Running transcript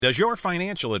Does your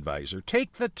financial advisor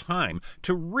take the time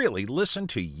to really listen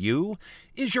to you?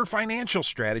 Is your financial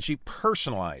strategy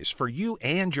personalized for you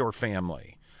and your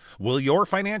family? Will your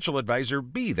financial advisor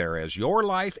be there as your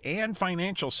life and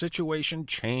financial situation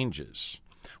changes?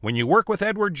 When you work with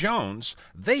Edward Jones,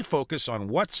 they focus on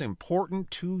what's important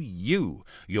to you.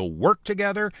 You'll work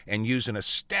together and use an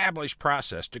established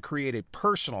process to create a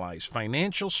personalized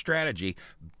financial strategy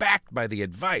backed by the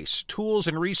advice, tools,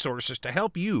 and resources to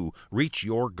help you reach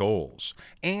your goals.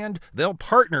 And they'll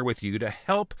partner with you to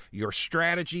help your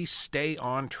strategy stay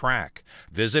on track.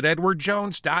 Visit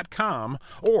edwardjones.com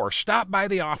or stop by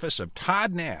the office of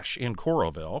Todd Nash in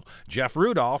Coralville, Jeff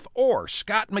Rudolph, or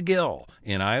Scott McGill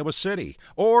in Iowa City,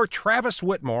 or Travis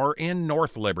Whitmore in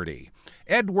North Liberty.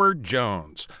 Edward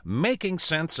Jones, making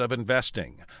sense of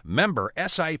investing. Member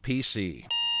SIPC.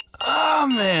 Oh,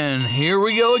 man, here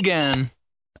we go again.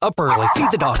 Up early,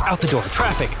 feed the dog, out the door,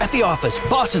 traffic, at the office,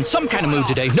 boss in some kind of mood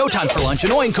today, no time for lunch,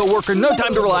 annoying coworker, no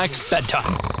time to relax,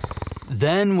 bedtime.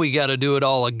 Then we gotta do it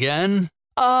all again?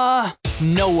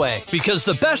 No way. Because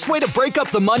the best way to break up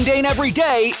the mundane every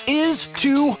day is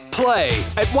to play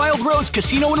at Wild Rose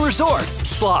Casino and Resort.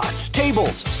 Slots,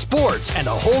 tables, sports, and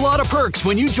a whole lot of perks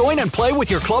when you join and play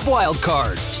with your Club Wild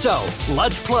card. So,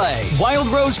 let's play. Wild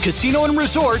Rose Casino and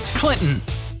Resort, Clinton.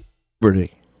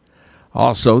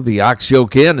 Also, the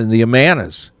Oxyoke Inn and the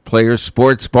Amanas, Players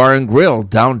Sports Bar and Grill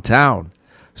downtown,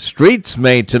 Streets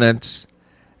Maintenance,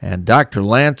 and Dr.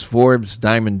 Lance Forbes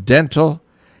Diamond Dental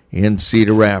in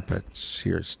Cedar Rapids.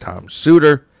 Here's Tom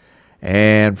Suter,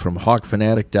 and from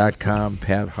HawkFanatic.com,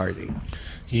 Pat Hardy.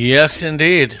 Yes,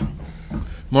 indeed.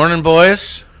 Morning,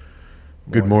 boys.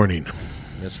 Good morning.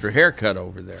 Mr. Haircut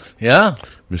over there. Yeah,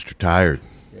 Mr. Tired.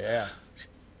 Yeah.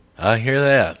 I hear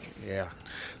that. Yeah.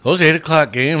 Those 8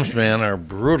 o'clock games, man, are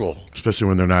brutal. Especially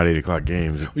when they're not 8 o'clock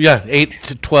games. Yeah, 8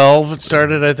 to 12 it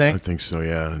started, I I think. think so,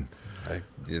 yeah. And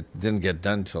It didn't get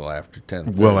done till after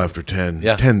 10. well after 10.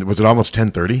 Yeah. 10. Was it almost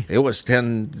 10:30? It was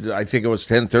 10, I think it was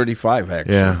 10:35,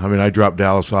 actually. Yeah. I mean, I dropped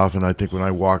Dallas off, and I think when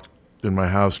I walked in my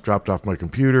house, dropped off my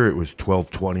computer, it was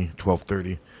 12:20,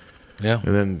 12:30. Yeah.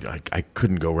 And then I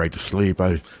couldn't go right to sleep.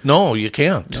 No, you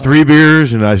can't. 3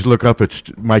 beers, and I look up. It's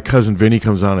my cousin Vinny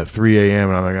comes on at 3 a.m.,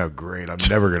 and I'm like, oh, great. I'm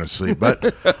never going to sleep.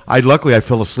 But luckily I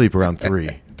fell asleep around 3.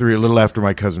 A little after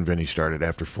my cousin Vinny started,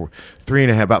 after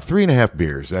 3.5, about 3.5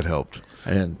 beers. That helped.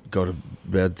 I didn't go to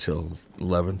bed till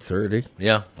 11:30.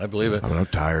 Yeah, I believe it. I mean, I'm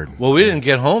tired. Well, we didn't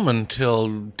get home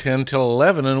until 10 till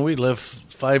 11, and we live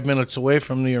 5 minutes away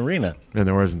from the arena. And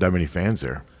there wasn't that many fans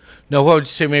there. No, what would you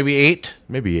say, maybe 8?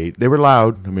 Maybe 8. They were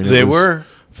loud. I mean, They were.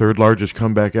 Third largest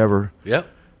comeback ever. Yep.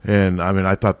 And I mean,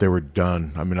 I thought they were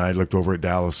done. I mean, I looked over at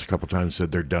Dallas a couple times,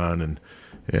 said they're done,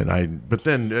 but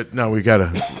then now we got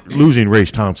losing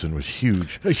Race Thompson was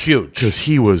huge. Huge. Because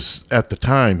he was, at the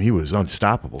time, he was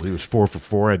unstoppable. He was 4 for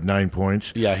 4, had 9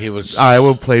 points. Yeah, he was.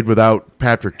 Iowa played without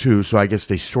Patrick too, so I guess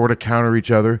they sort of counter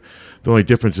each other. The only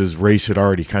difference is Race had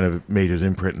already kind of made his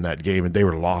imprint in that game, and they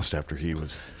were lost after he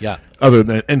was. Yeah.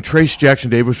 And Trace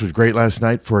Jackson Davis was great last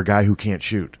night for a guy who can't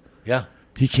shoot. Yeah.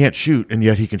 He can't shoot, and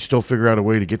yet he can still figure out a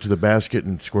way to get to the basket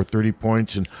and score 30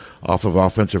 points and off of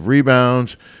offensive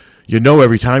rebounds. You know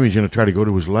every time he's going to try to go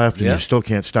to his left, and you still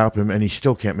can't stop him, and he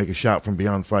still can't make a shot from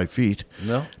beyond 5 feet.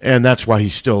 No. And that's why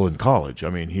he's still in college. I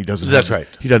mean, he doesn't. That's right.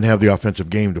 He doesn't have the offensive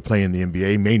game to play in the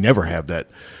NBA. May never have that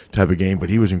type of game, but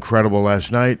he was incredible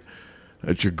last night.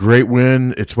 It's a great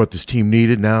win. It's what this team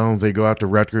needed. Now they go out to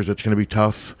Rutgers. It's going to be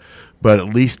tough, but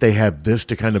at least they have this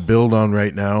to kind of build on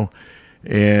right now.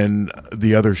 And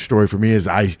the other story for me is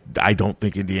I don't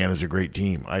think Indiana's a great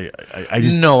team. I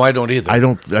No, I don't either.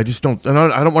 I just don't. And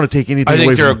I don't want to take anything. I think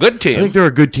away they're from, a good team. I think they're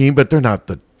a good team, but they're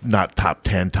not top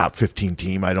 10, top 15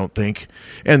 team. I don't think.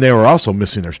 And they were also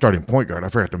missing their starting point guard. I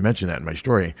forgot to mention that in my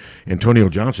story. Antonio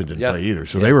Johnson didn't play either,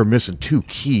 so they were missing 2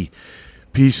 key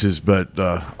pieces. But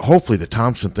hopefully the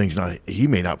Thompson thing's not. He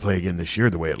may not play again this year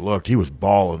the way it looked. He was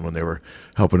balling when they were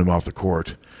helping him off the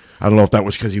court. I don't know if that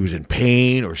was because he was in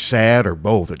pain or sad or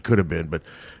both. It could have been, but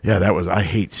yeah, that was. I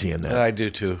hate seeing that. I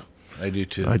do too. I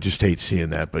just hate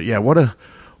seeing that. But yeah, what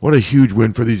a huge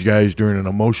win for these guys during an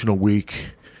emotional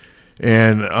week.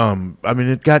 And I mean,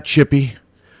 it got chippy.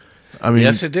 I mean,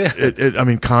 yes, it did. I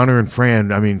mean, Connor and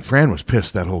Fran. I mean, Fran was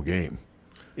pissed that whole game.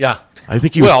 Yeah, I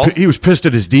think he was pissed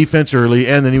at his defense early,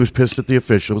 and then he was pissed at the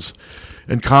officials.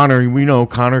 And Connor, we know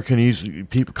Connor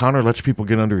Connor lets people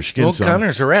get under his skin. Well,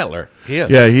 Connor's a rattler. He is.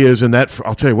 Yeah, he is. And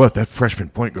I'll tell you what, that freshman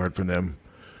point guard for them,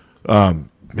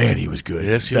 man, he was good.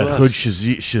 Yes, he that was. Hood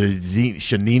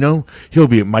Shanino,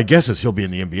 my guess is he'll be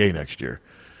in the NBA next year.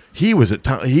 he was at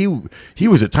he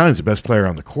was at times the best player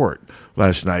on the court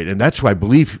last night, and that's who I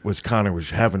believe was Connor was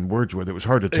having words with. It was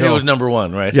hard to tell. He was number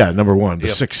one, right? Yeah, number one, the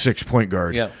Yep. 6'6" point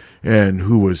guard. Yeah. And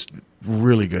who was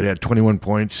really good. He had 21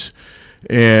 points.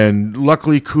 And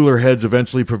luckily, cooler heads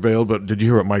eventually prevailed. But did you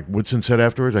hear what Mike Woodson said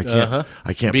afterwards? I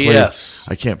can't BS.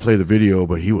 play. I can't play the video,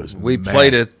 but he was. We mad.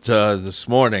 played it this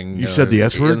morning. You said the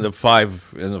S word? in the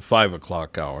 5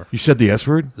 o'clock hour. You said the S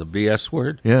word? The BS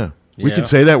word. Yeah. We Yeah. can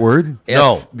say that word.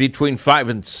 No. Between 5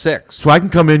 and 6. So I can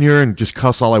come in here and just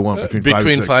cuss all I want between 5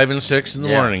 and 6. 5 and 6 in the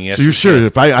Yeah. morning. Yes. So you're you sure can.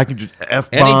 if I can just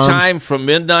F bombs? Anytime from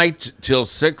midnight till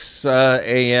 6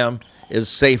 a.m. is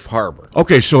safe harbor.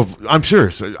 Okay, so I'm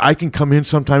serious. So I can come in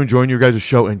sometime and join your guys'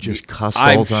 show and just cuss the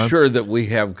I'm whole time. sure that we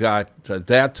have got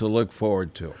that to look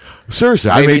forward to. Seriously,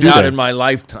 I Maybe may do not that. in my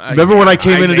lifetime. Remember when I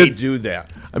came in and may did- do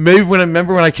that? Maybe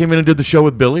remember when I came in and did the show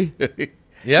with Billy?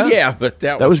 Yeah. Yeah, but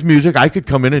That was music. I could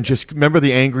come in and just remember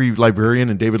the angry librarian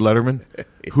and David Letterman,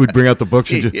 who would bring out the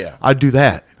books and just, Yeah. I'd do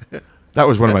that. That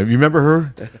was one of my. You remember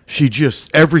her? She just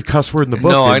every cuss word in the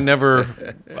book. No, I and- never.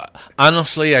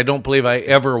 Honestly, I don't believe I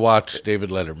ever watched David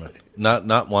Letterman.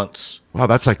 Not once. Wow,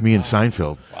 that's like me and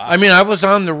Seinfeld. I mean, I was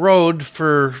on the road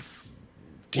for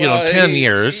 10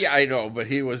 years. Yeah, I know, but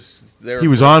he was there. He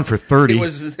was on for 30. He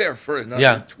was there for another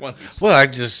Yeah. 20. Well, I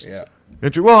just Yeah.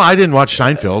 Well, I didn't watch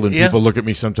Seinfeld, and Yeah. people look at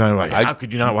me sometimes like, "How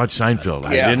could you not watch Seinfeld?"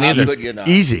 I Yeah, didn't how either. could you not?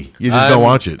 Easy, you just don't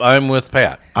watch it. I'm with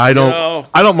Pat. I don't. know-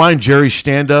 I don't mind Jerry's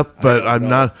stand-up, but I'm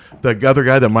not the other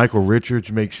guy that Michael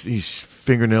Richards makes. His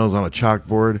fingernails on a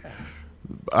chalkboard.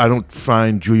 I don't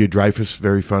find Julia Dreyfus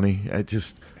very funny. It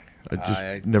just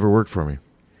never worked for me.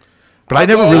 But I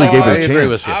never really gave it a I agree chance.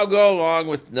 with you. I'll go along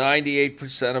with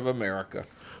 98% of America.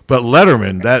 But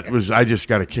Letterman, I just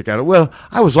got a kick out of. Well,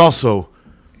 I was also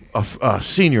a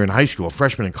senior in high school, a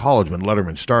freshman in college when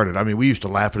Letterman started. I mean, we used to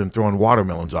laugh at him throwing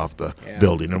watermelons off the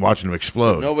building and watching him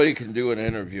explode. Nobody can do an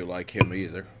interview like him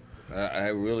either. I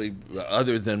really,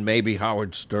 other than maybe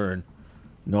Howard Stern,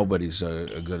 nobody's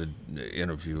a good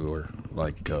interviewer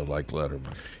like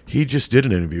Letterman. He just did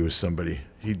an interview with somebody.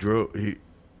 He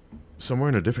somewhere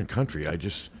in a different country.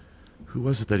 Who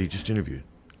was it that he just interviewed?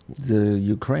 The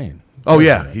Ukraine. Oh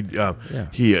yeah,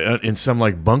 he in some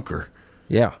like bunker.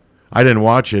 Yeah. I didn't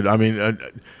watch it. I mean,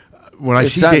 when I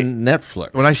It's see on Dave,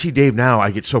 Netflix. when I see Dave now,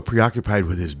 I get so preoccupied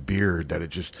with his beard that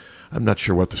I'm not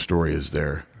sure what the story is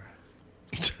there.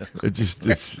 I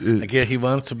guess he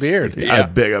wants a beard.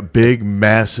 A big,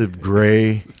 massive,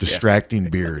 gray, distracting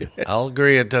beard. I'll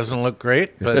agree it doesn't look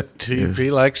great, but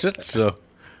he likes it, so.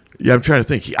 Yeah, I'm trying to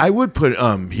think. I would put.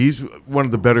 He's one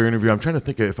of the better interviewers. I'm trying to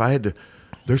think if I had to.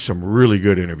 There's some really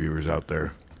good interviewers out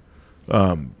there.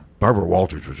 Barbara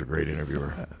Walters was a great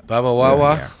interviewer. Baba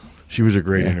Wawa? She was a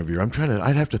great interviewer.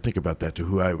 I'd have to think about that to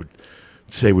who I would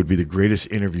say would be the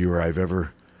greatest interviewer I've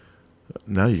ever.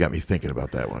 Now you got me thinking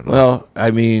about that one. Well,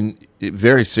 I mean,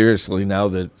 very seriously, now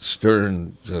that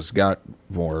Stern has got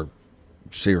more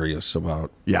serious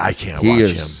about. Yeah, I can't He watch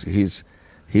is. him.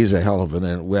 He's a hell of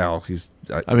an. Well, he's.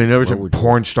 I mean, there was what some would-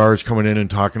 porn stars coming in and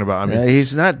talking about. I mean,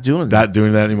 he's not doing that. not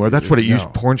doing that anymore. That's what it used. No.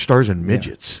 Porn stars and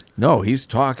midgets. No, he's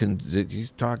talking.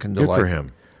 He's talking to Good like for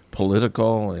him.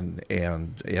 political and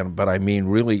but I mean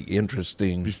really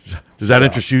interesting. Does that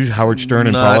interest you, Howard Stern,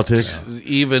 in Not politics?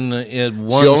 even in the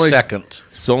 1 only- second.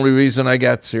 It's the only reason I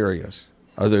got serious.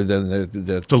 Other than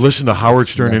the To listen to Howard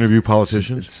Stern interview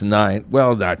politicians? It's nine.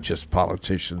 Well, not just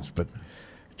politicians, but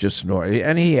just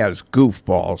and he has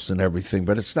goofballs and everything,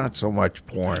 but it's not so much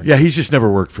porn. Yeah, he's just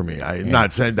never worked for me. I'm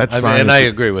not saying that's I mean, fine. and I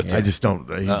agree with you. I just don't.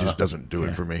 He just doesn't do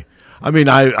it for me. I mean,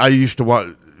 I used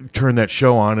to turn that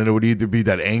show on, and it would either be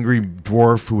that angry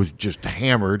dwarf who was just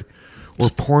hammered, or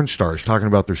porn stars talking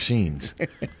about their scenes.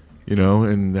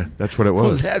 And that's what it Well,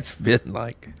 was. that's been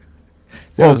like.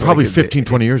 Well, was probably like a 15,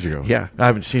 20 years ago. Yeah. I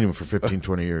haven't seen him for 15,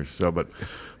 20 years. So, but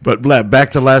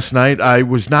back to last night, I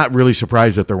was not really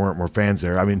surprised that there weren't more fans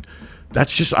there. I mean,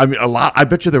 that's just, a lot. I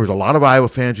bet you there was a lot of Iowa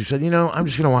fans who said, I'm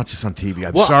just going to watch this on TV.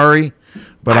 I'm sorry,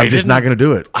 but I'm just not going to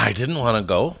do it. I didn't want to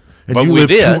go, And but you we live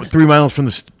did. 3 miles from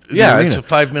the Yeah, arena. it's a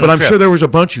 5-minute But I'm trip. sure there was a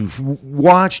bunch who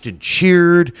watched and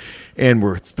cheered and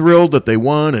were thrilled that they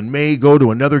won and may go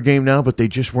to another game now, but they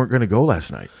just weren't going to go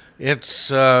last night.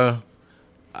 It's,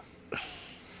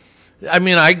 I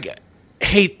mean, I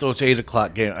hate those 8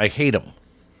 o'clock games. I hate them.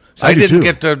 So I I do didn't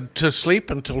too. get to sleep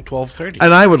until 12:30.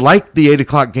 And I would like the 8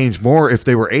 o'clock games more if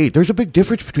they were 8. There's a big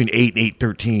difference between 8 and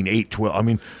 8:13, 8:12. I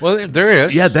mean, Well, there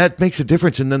is. yeah, that makes a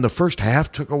difference. And then the first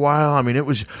half took a while. I mean,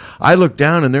 I looked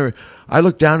down and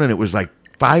it was like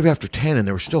 5 after 10, and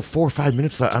there were still 4 or 5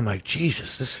 minutes left. I'm like,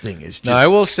 Jesus, this thing is just. Now, I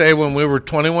will say when we were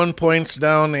 21 points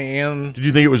down and Did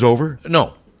you think it was over?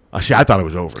 no, See, I thought it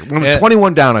was over. When it was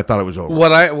 21 down, I thought it was over.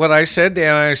 What I said,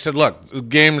 Dan, I said, look,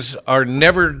 games are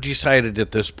never decided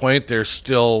at this point. There's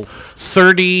still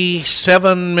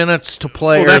 37 minutes to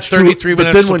play, or 33 minutes to play.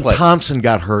 But then when Thompson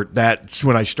got hurt, that's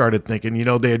when I started thinking,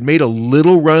 they had made a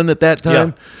little run at that time.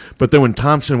 Yeah. But then when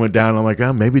Thompson went down, I'm like,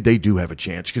 maybe they do have a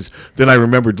chance. Because then I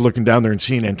remembered looking down there and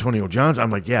seeing Antonio Johnson.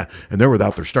 I'm like, yeah, and they're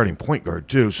without their starting point guard,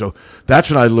 too. So that's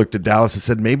when I looked at Dallas and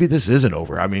said, maybe this isn't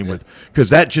over. I mean,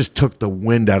 because that just took the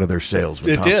wind out of their sails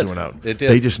when Thompson went out. It did.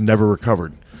 They just never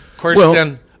recovered. Of course,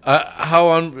 then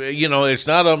it's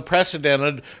not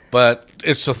unprecedented, but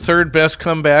it's the third best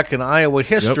comeback in Iowa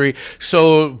history. Yep.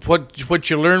 So what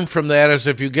you learn from that is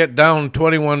if you get down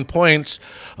 21 points,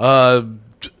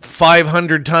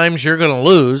 500 times you're going to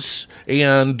lose,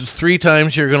 and 3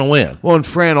 times you're going to win. Well, and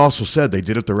Fran also said they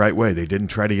did it the right way. They didn't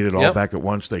try to get it all back at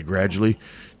once. They gradually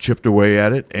chipped away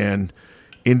at it, and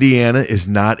Indiana is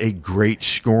not a great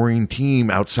scoring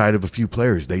team outside of a few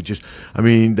players. They just,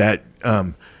 Galloway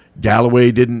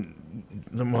didn't.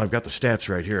 Well, I've got the stats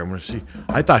right here. I'm going to see.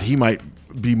 I thought he might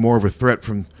be more of a threat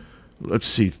from,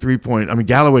 3-point.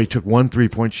 Galloway took 1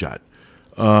 3-point shot.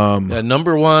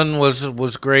 Number one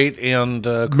was great, and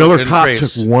Miller Kopp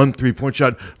took 1 3-point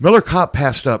shot. Miller Kopp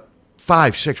passed up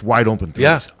 5, 6 wide open threes.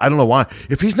 Yeah. I don't know why.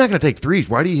 If he's not going to take threes,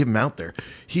 why do you have him out there?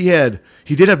 He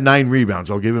did have 9 rebounds.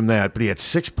 I'll give him that, but he had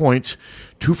 6 points,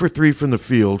 2 for 3 from the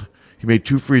field. He made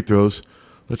 2 free throws.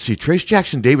 Let's see. Trace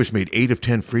Jackson Davis made 8 of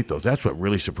 10 free throws. That's what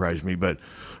really surprised me. But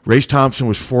Race Thompson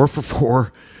was 4 for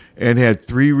 4 and had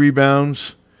 3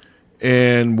 rebounds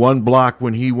and 1 block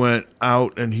when he went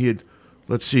out, and he had.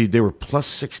 Let's see, they were plus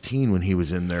 16 when he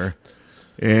was in there.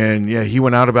 And, he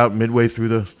went out about midway through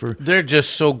the... They're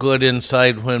just so good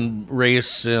inside when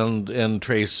Race and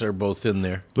Trace are both in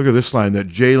there. Look at this line, that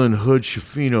Jalen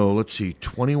Hood-Schifino,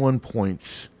 21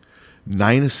 points,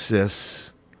 9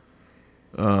 assists,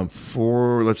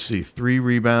 3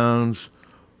 rebounds,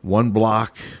 1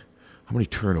 block. How many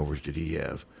turnovers did he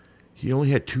have? He only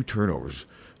had 2 turnovers.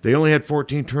 They only had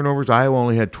 14 turnovers. Iowa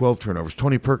only had 12 turnovers.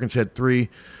 Tony Perkins had 3.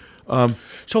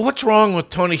 So what's wrong with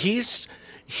Tony? He's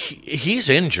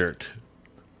injured.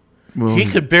 Well, he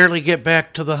could barely get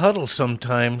back to the huddle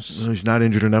sometimes. He's not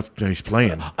injured enough. He's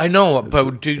playing. I know,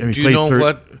 but do you know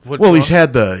what? Well,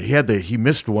 he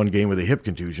missed 1 game with a hip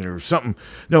contusion or something.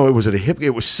 No, it was at a hip. It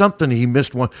was something he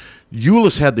missed one.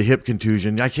 Ulis had the hip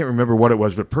contusion. I can't remember what it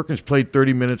was, but Perkins played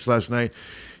 30 minutes last night.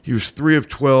 He was 3 of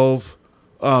 12.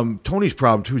 Tony's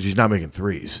problem, too, is he's not making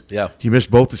threes. Yeah. He missed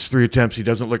both his 3 attempts. He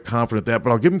doesn't look confident at that, but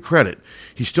I'll give him credit.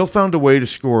 He still found a way to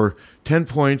score 10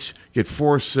 points, get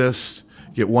 4 assists,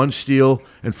 get 1 steal,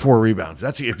 and 4 rebounds.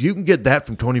 If you can get that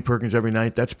from Tony Perkins every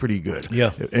night, that's pretty good. Yeah.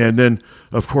 And then,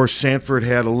 of course, Sanford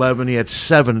had 11. He had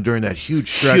 7 during that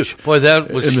huge stretch. Boy,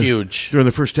 that was huge. During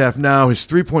the first half. Now, his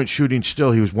 3-point shooting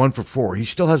still, he was 1 for 4. He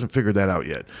still hasn't figured that out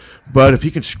yet. But if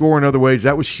he can score in other ways,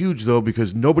 that was huge, though,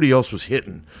 because nobody else was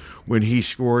hitting when he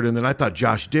scored. And then I thought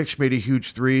Josh Dix made a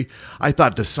huge 3. I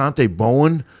thought DeSante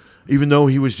Bowen, even though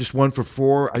he was just 1 for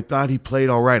 4, I thought he played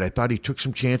all right. I thought he took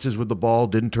some chances with the ball,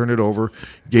 didn't turn it over,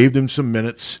 gave them some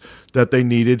minutes that they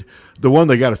needed. The one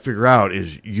they got to figure out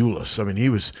is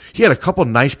Ulis. He had a couple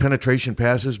nice penetration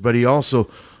passes, but he also,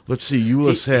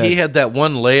 he had that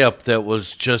one layup that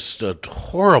was just a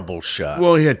horrible shot.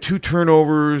 Well, he had 2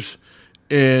 turnovers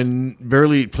and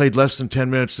barely played less than 10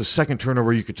 minutes. The second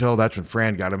turnover, you could tell that's when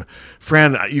Fran got him.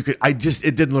 It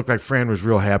didn't look like Fran was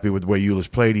real happy with the way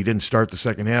Ulis played. He didn't start the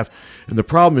second half. And the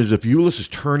problem is if Ulis is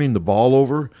turning the ball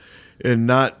over and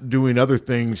not doing other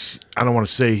things, I don't want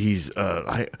to say he's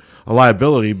a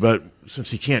liability, but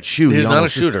since he can't shoot. He's not a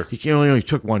shooter. He only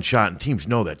took 1 shot, and teams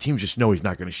know that. Teams just know he's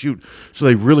not going to shoot, so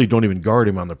they really don't even guard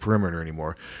him on the perimeter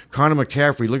anymore. Connor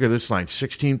McCaffrey, look at this line,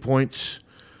 16 points.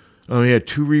 He had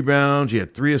 2 rebounds. He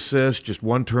had 3 assists, just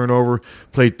 1 turnover,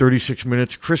 played 36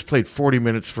 minutes. Chris played 40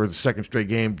 minutes for the second straight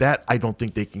game. That, I don't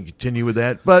think they can continue with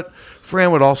that. But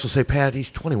Fran would also say, Pat, he's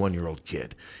a 21-year-old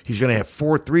kid. He's going to have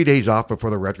 3 days off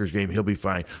before the Rutgers game. He'll be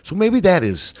fine. So maybe that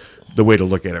is the way to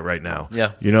look at it right now.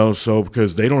 Yeah.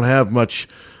 Because they don't have much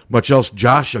else.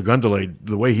 Josh Ogundele,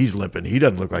 the way he's limping, he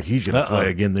doesn't look like he's going to play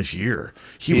again this year.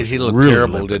 He looked really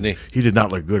terrible, limping. Didn't he? He did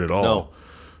not look good at all. No.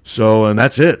 So, and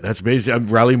that's it. That's basically,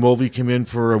 Riley Mulvey came in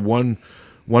for a 1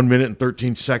 minute and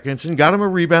 13 seconds and got him a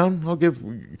rebound. I'll give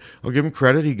him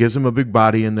credit. He gives him a big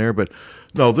body in there. But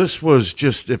no, this was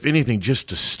just, if anything, just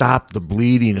to stop the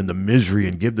bleeding and the misery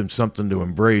and give them something to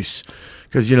embrace.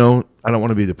 Because, I don't want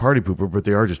to be the party pooper, but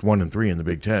they are just 1-3 in the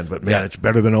Big Ten. But man, It's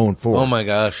better than 0-4. Oh my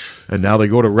gosh! And now they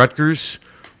go to Rutgers.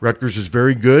 Rutgers is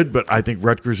very good, but I think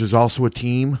Rutgers is also a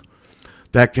team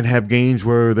that can have games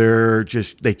where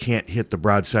they can't hit the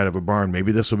broadside of a barn.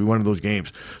 Maybe this will be one of those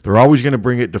games. They're always going to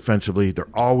bring it defensively. They're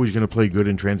always going to play good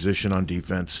in transition on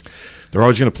defense. They're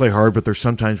always going to play hard, but there's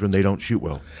sometimes when they don't shoot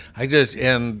well.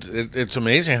 It's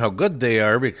amazing how good they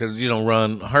are because,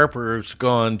 Ron Harper's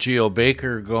gone, Geo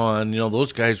Baker gone.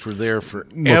 Those guys were there forever.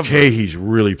 McKay,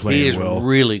 really playing well. He is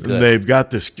really good. And they've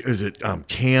got this,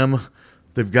 Cam?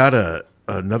 They've got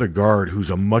another guard who's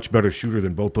a much better shooter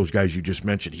than both those guys you just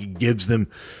mentioned. He gives them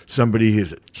somebody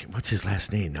what's his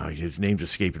last name now? His name's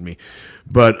escaping me.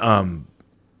 But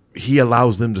he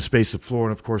allows them to space the floor.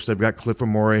 And, of course, they've got Cliff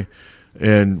Amore.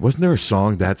 And wasn't there a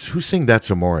song who sang That's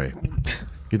Amore?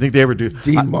 You think they ever do?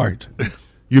 Dean Martin.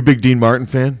 You a big Dean Martin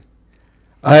fan?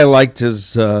 I liked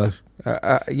his. I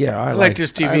liked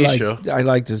his TV show. I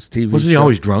liked his TV. Wasn't he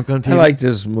always drunk on TV? I liked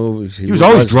his movies. He was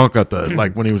always drunk at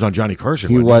when he was on Johnny Carson.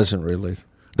 He wasn't really.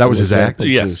 That was his act.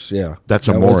 Yes, yeah. That's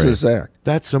Amore. That was his act.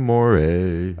 That's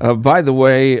Amore. By the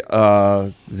way,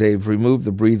 they've removed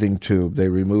the breathing tube. They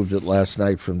removed it last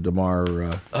night from DeMar.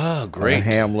 Great.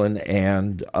 Hamlin,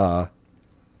 and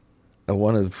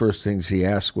one of the first things he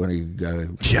asked when he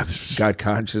got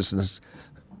consciousness,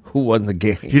 who won the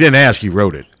game? He didn't ask. He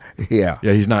wrote it. Yeah.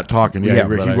 Yeah, he's not talking. Yeah,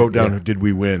 he wrote down, did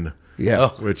we win? Yeah.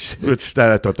 Which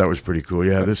I thought that was pretty cool.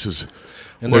 Yeah, this is.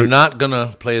 And they're not going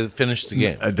to finish the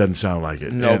game. It doesn't sound like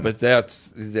it. No, but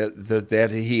that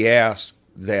he asked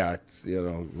that,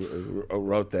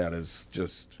 wrote that is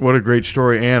just. What a great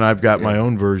story. And I've got my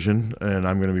own version, and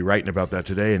I'm going to be writing about that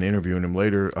today and interviewing him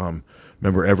later.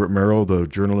 Remember Everett Merrill, the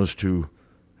journalist who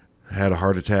had a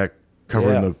heart attack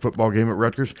covering the football game at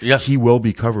Rutgers? Yes. He will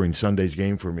be covering Sunday's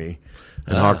game for me.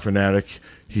 And Hawk Fanatic,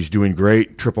 he's doing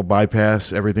great. Triple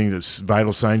bypass, everything. That's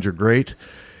vital signs are great.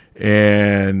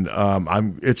 And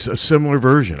it's a similar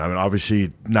version. I mean,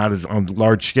 obviously not as on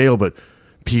large scale, but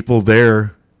people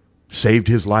there saved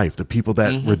his life. The people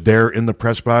that were there in the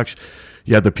press box,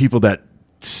 the people that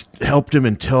helped him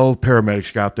until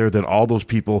paramedics got there. Then all those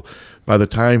people, by the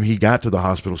time he got to the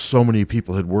hospital, so many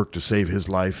people had worked to save his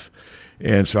life.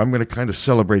 And so I'm going to kind of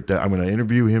celebrate that. I'm going to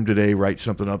interview him today, write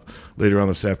something up later on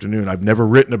this afternoon. I've never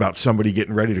written about somebody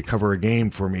getting ready to cover a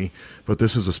game for me, but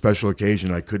this is a special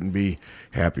occasion. I couldn't be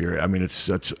happier. I mean, it's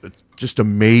just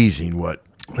amazing what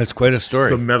that's quite a story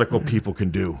the medical people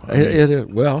can do. That's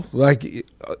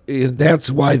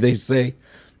why they say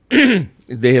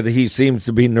he seems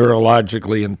to be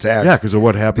neurologically intact. Yeah, because of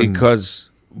what happened. Because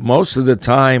most of the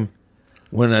time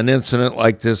when an incident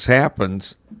like this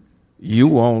happens, you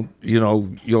won't,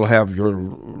 you'll have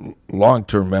your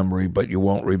long-term memory, but you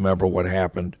won't remember what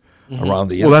happened around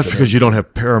the incident. Well, that's because you don't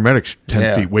have paramedics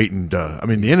 10 feet waiting to. I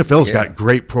mean, the NFL's got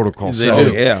great protocols.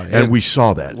 And we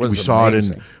saw that.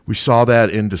 We saw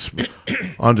that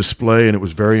on display, and it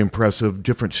was very impressive.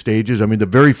 Different stages. I mean, the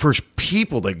very first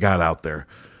people that got out there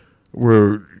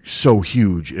were so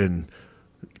huge in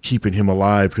keeping him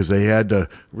alive because they had to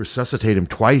resuscitate him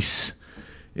twice.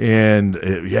 And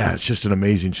it's just an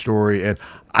amazing story. And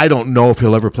I don't know if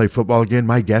he'll ever play football again.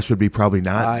 My guess would be probably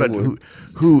not. But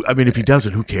if he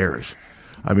doesn't, who cares?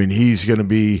 I mean, he's going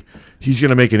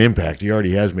to make an impact. He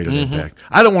already has made an impact.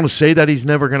 I don't want to say that he's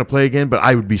never going to play again, but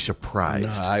I would be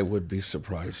surprised. No, I would be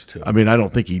surprised too. I mean, I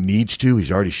don't think he needs to.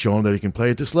 He's already shown that he can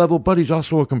play at this level, but he's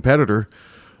also a competitor.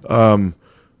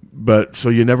 But so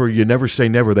you never say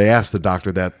never. They asked the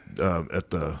doctor that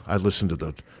I listened to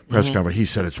the press conference. He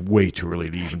said it's way too early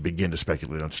to even begin to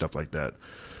speculate on stuff like that.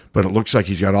 But it looks like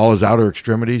he's got all his outer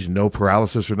extremities, no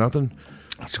paralysis or nothing.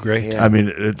 That's great. Yeah. I mean,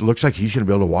 it looks like he's going to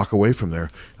be able to walk away from there.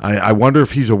 I wonder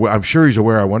if he's aware. I'm sure he's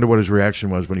aware. I wonder what his reaction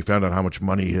was when he found out how much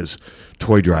money his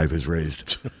toy drive has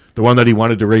raised. The one that he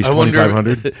wanted to raise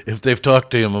 $2,500. If they've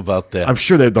talked to him about that. I'm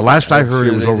sure the last I heard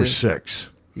it was over $6.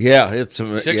 Yeah, it's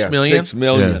 $6 million? $6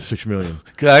 million. Yeah, $6 million.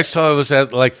 I saw it was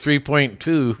at like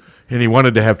 3.2. And he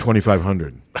wanted to have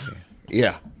 $2,500.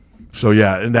 Yeah. So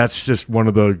and that's just one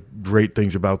of the great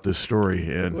things about this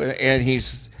story. And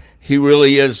he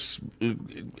really is,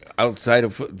 outside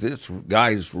of this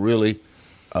guy's really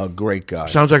a great guy.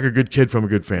 Sounds like a good kid from a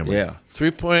good family. Yeah.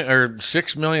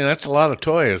 $6 million. That's a lot of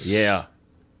toys. Yeah.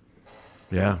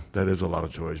 Yeah, that is a lot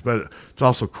of toys. But it's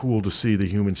also cool to see the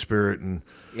human spirit. And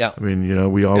yeah. I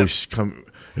mean, we always come.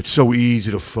 It's so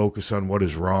easy to focus on what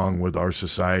is wrong with our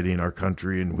society and our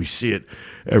country, and we see it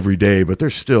every day. But I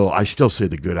still say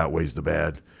the good outweighs the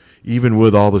bad, even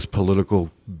with all this political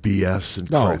BS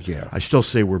and I still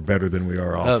say we're better than we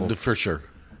are awful. For sure.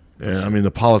 And I mean,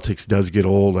 the politics does get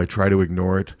old. I try to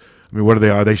ignore it. I mean, what are they?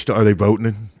 Are they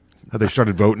voting? Have they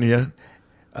started voting yet?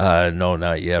 No,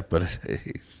 not yet. But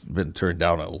it's been turned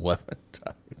down 11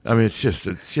 times. I mean, it's just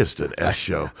an S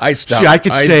show. I stopped. See, I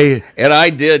could say, and I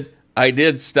did. I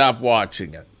did stop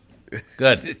watching it.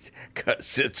 Good.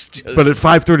 Because it's just... But at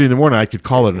 5:30 in the morning, I could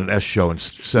call it an S show and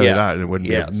set it Yeah. out, and it wouldn't.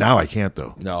 Yes. Now I can't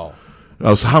though. No.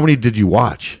 Oh, so how many did you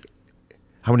watch?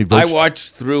 How many votes? I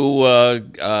watched through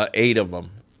 8 of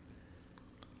them.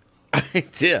 I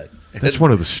did. That's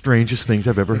one of the strangest things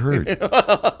I've ever heard.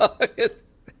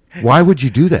 Why would you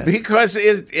do that? Because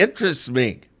it interests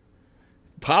me.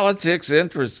 Politics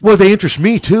interests me. Well, they interest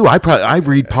me too. I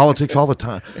read politics all the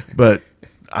time, but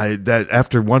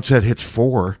once that hits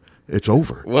 4, it's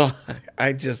over. Well,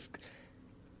 I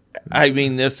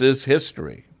mean, this is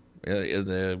history.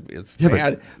 It's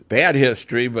bad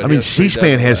history, but I mean, history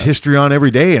C-SPAN does has that. history on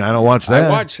every day, and I don't watch that. I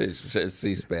watch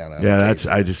C-SPAN.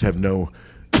 I just have no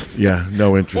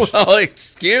interest. Well,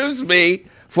 excuse me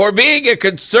for being a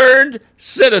concerned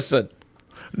citizen.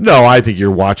 No, I think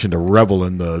you're watching to revel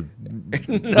in the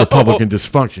Republican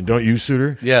dysfunction, don't you,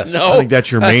 Suter? Yes. No. I think that's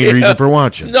your main reason for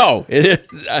watching. No, it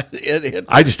is.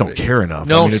 I just don't care enough.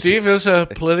 No, I mean, Steve is a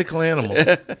political animal.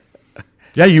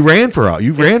 Yeah, you ran for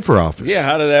office. Yeah,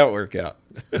 how did that work out?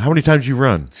 How many times you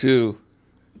run? 2.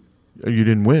 You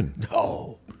didn't win.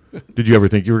 No. Did you ever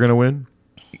think you were going to win?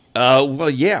 Well,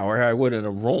 yeah, or I wouldn't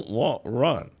have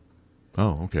run.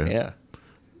 Oh, okay. Yeah.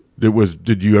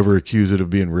 Did you ever accuse it of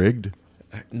being rigged?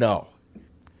 No.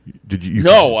 Did you?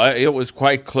 No, it was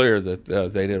quite clear that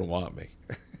they didn't want me.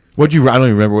 I don't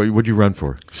even remember. What'd you run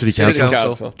for? City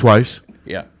Council? Twice?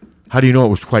 Yeah. How do you know it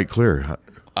was quite clear?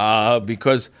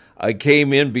 Because I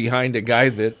came in behind a guy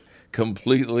that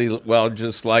completely,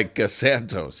 just like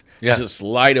Santos, Yeah. just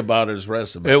lied about his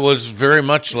resume. It was very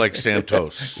much like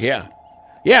Santos. Yeah.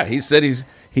 Yeah, he said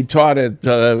he taught at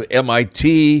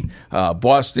MIT,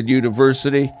 Boston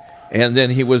University, and then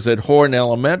he was at Horn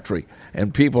Elementary.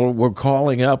 And people were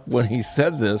calling up when he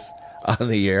said this on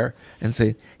the air and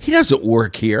saying, he doesn't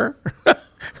work here.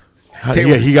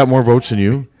 He got more votes than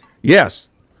you? Yes.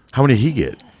 How many did he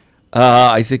get?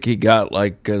 I think he got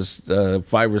like 500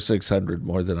 or 600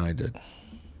 more than I did.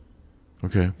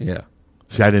 Okay. Yeah.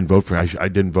 See, I didn't vote for. I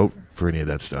didn't vote for any of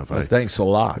that stuff. Well, thanks a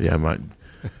lot. Yeah,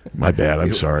 my bad.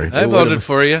 I'm sorry. I voted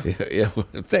for you. Yeah,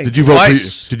 thank Did you you. vote?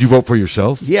 Twice. Did you vote for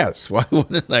yourself? Yes. Why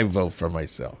wouldn't I vote for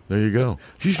myself? There you go.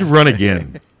 You should run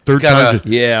again. Third Gotta-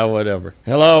 time. Yeah, whatever.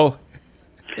 Hello.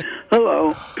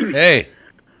 Hello. Hey,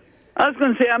 I was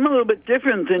going to say, I'm a little bit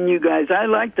different than you guys. I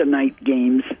like the night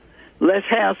games. Less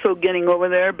hassle getting over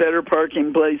there, better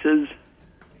parking places.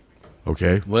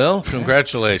 Okay. well,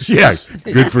 congratulations. Yeah,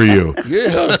 good for you. You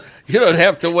don't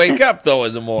have to wake up, though,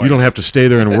 in the morning. You don't have to stay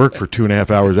there and work for 2.5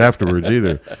 hours afterwards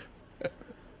either.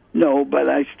 No, but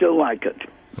I still like it.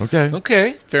 Okay.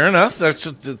 Okay, fair enough. That's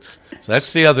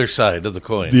the other side of the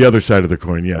coin. The other side of the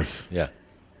coin, yes. Yeah.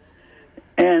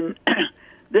 And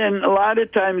then a lot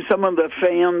of times some of the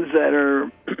fans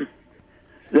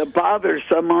that bother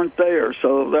some aren't there,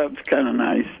 so that's kind of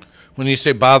nice. When you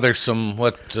say bothersome,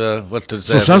 what does that?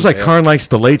 So it sounds like entail? Karn likes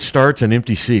the late starts and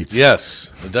empty seats.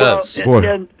 Yes, it does. Well, Boy.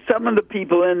 and some of the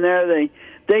people in there,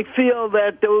 they feel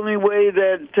that the only way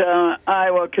that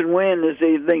Iowa can win is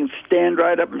they stand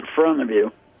right up in front of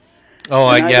you. Oh,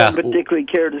 And I yeah. don't particularly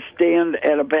care to stand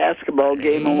at a basketball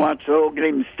game and watch the whole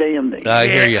game standing. I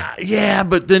hear you. Yeah,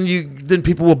 but then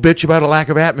people will bitch about a lack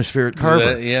of atmosphere at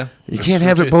Carver. Yeah, You that's can't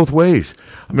have true, it too. both ways.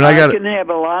 I mean, I can have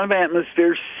a lot of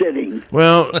atmosphere sitting.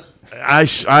 Well, I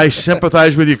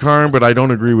sympathize with you, Karn, but I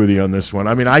don't agree with you on this one.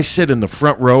 I mean, I sit in the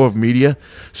front row of media,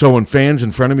 so when fans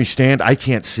in front of me stand, I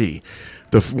can't see.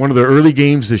 One of the early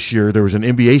games this year, there was an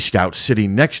NBA scout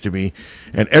sitting next to me,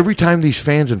 and every time these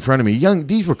fans in front of me,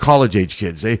 these were college-age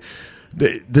kids, this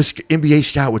NBA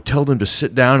scout would tell them to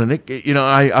sit down, and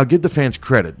I'll give the fans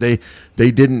credit. They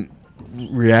didn't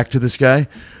react to this guy,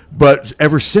 but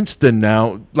ever since then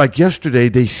now, like yesterday,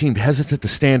 they seemed hesitant to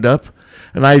stand up.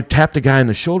 And I tapped the guy on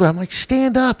the shoulder. I'm like,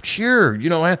 stand up, cheer.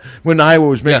 When Iowa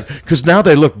was making, because now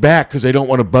they look back because they don't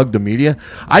want to bug the media.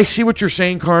 I see what you're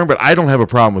saying, Karn, but I don't have a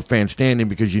problem with fans standing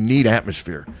because you need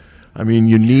atmosphere. I mean,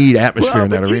 you need atmosphere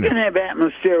in that arena. You can have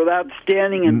atmosphere without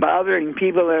standing and bothering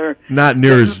people that are not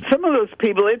near as. Some of those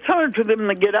people, it's hard for them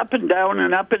to get up and down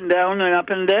and up and down and up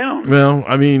and down. Well,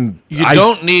 I mean, You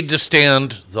don't need to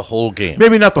stand the whole game.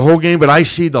 Maybe not the whole game, but I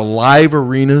see the live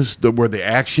arenas where the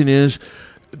action is.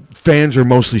 Fans are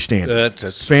mostly standing. That's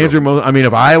fans true. are. I mean,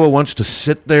 if Iowa wants to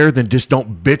sit there, then just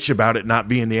don't bitch about it not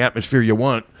being the atmosphere you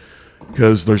want.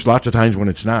 because there's lots of times when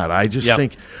it's not. I just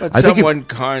think, But I think someone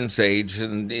Karn's age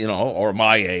and, or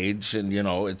my age, and,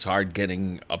 it's hard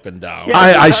getting up and down. Yeah,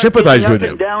 I it's sympathize with up you.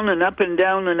 and down and up and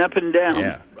down and up and down.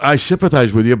 Yeah. I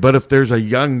sympathize with you, but if there's a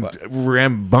young,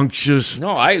 rambunctious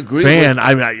No, I agree fan,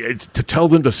 with to tell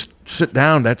them to sit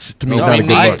down, that's to me No, not a We good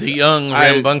need look. the young,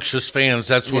 rambunctious fans.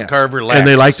 That's what Yeah. Carver lacks. And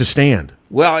they like to stand.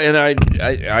 Well, and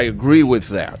I agree with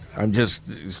that. I'm just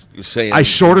saying. I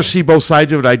sort of see both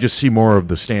sides of it. I just see more of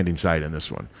the standing side in this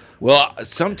one. Well,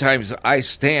 sometimes I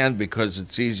stand because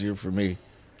it's easier for me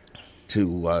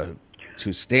to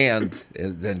stand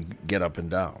than get up and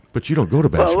down. But you don't go to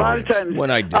Well, a basketball lot of games. times When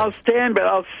I do. I'll stand, but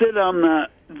I'll sit on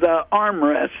the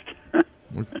armrest.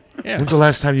 Yeah, When's the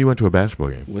last time you went to a basketball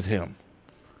game? with him.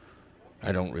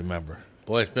 I don't remember.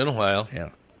 Boy, it's been a while. Yeah.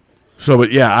 So,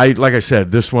 but yeah, like I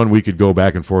said, this one we could go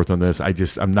back and forth on this.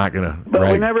 I'm not gonna. But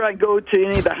brag. whenever I go to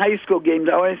any of the high school games,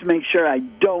 I always make sure I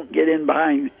don't get in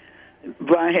behind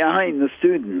the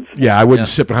students. Yeah, I wouldn't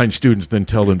sit behind students then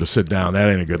tell them to sit down. That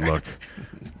ain't a good look.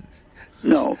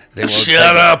 No. They won't Shut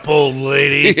take up, old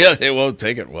lady. it. Yeah, they won't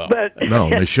take it well. But No,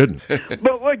 they shouldn't.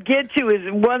 but what gets you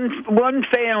is one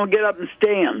fan will get up and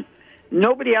stand.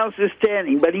 Nobody else is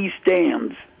standing, but he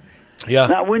stands. Yeah.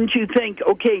 Now, wouldn't you think,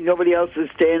 okay, nobody else is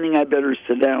standing, I better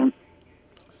sit down?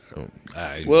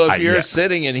 Well, if I- you're yeah.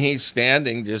 sitting and he's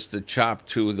standing, just to chop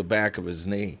to the back of his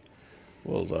knee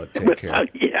will take care.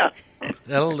 Yeah.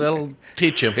 That'll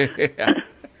teach him.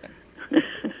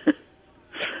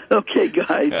 Okay,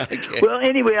 guys. Okay. Well,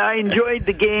 anyway, I enjoyed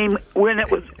the game when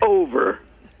it was over.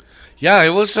 Yeah, it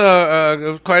was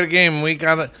quite a game. We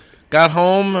got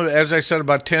home, as I said,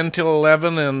 about 10 till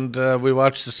 11, and we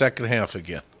watched the second half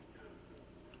again.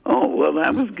 Oh, well,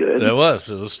 that was good. It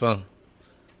was fun.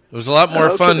 It was a lot more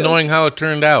fun Okay. knowing how it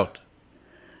turned out.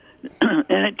 And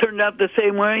it turned out the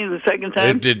same way the second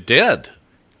time? It did, Well, that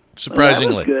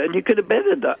surprisingly. was good. You could have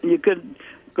betted. You could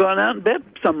gone out and bet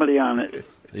somebody on it.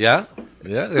 Yeah.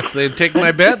 If they'd take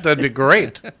my bet, that'd be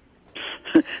great.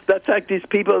 That's like these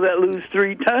people that lose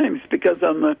 3 times because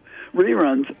on the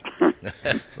reruns.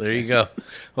 There you go.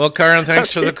 Well, Karen,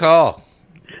 thanks for the call.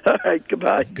 All right,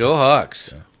 goodbye. Go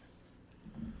Hawks.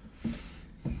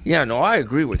 Yeah, no, I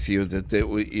agree with you that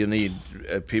you need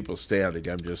people standing.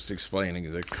 I'm just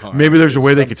explaining the car. Maybe there's a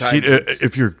way they could see Sometimes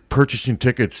if you're purchasing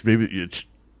tickets. Maybe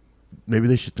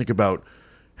they should think about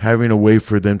having a way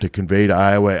for them to convey to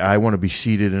Iowa. I want to be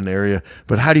seated in an area,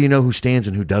 but how do you know who stands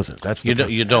and who doesn't? That's the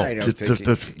You don't. I don't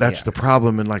think that's yeah. the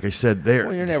problem. And like I said,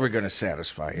 Well, you're never going to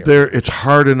satisfy him. it's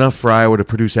hard enough for Iowa to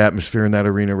produce atmosphere in that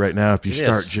arena right now. If you It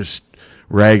start is. just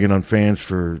ragging on fans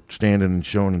for standing and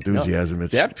showing enthusiasm,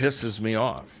 That pisses me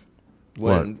off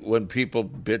when people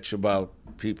bitch about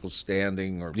people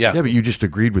standing or Yeah. yeah, but you just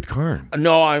agreed with Karn.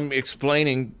 No, I'm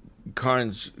explaining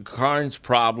Karn's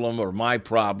problem or my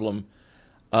problem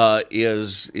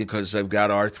is because I've got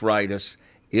arthritis.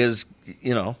 Is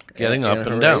Getting at up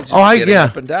and her down. age, Oh, getting yeah.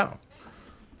 up and down.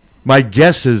 My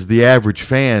guess is the average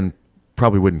fan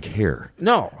probably wouldn't care.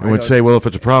 No, And would say, well, if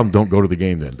it's a problem, don't go to the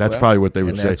game then. That's probably what they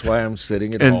would and say. That's why I'm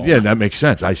sitting at And home. yeah, that makes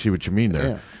sense. I see what you mean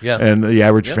there. Yeah. And the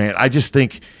average fan, I just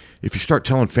think if you start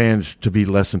telling fans to be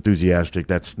less enthusiastic,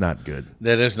 that's not good.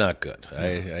 That is not good. I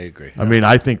agree. I mean,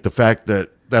 I think the fact that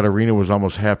that arena was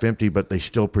almost half empty, but they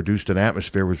still produced an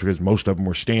atmosphere was because most of them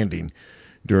were standing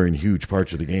during huge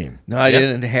parts of the game. No, I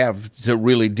didn't have to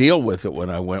really deal with it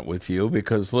when I went with you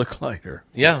because Licklider.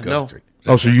 Yeah, was no. country.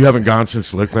 Oh, so you haven't gone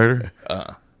since Licklider?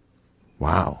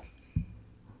 Wow.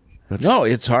 No,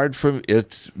 it's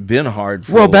been hard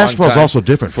for Well, a long basketball's time also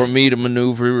different. for me to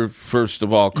maneuver. First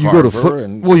of all, You Carver go to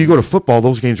and you go to football.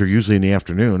 Those games are usually in the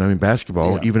afternoon. I mean,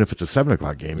 basketball, Yeah. even if it's a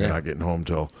 7:00 game, you're Yeah. not getting home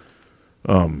till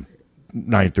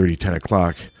 9:30, 10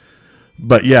 o'clock.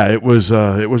 But yeah, it was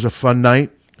a fun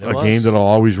night, a was. game that I'll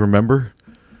always remember.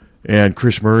 And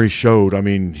Chris Murray showed. I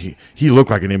mean, he looked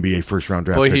like an NBA first round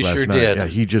draft Boy, pick he last sure night. did. Yeah,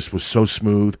 he just was so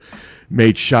smooth,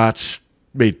 made shots,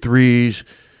 made threes.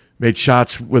 Made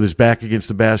shots with his back against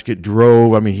the basket,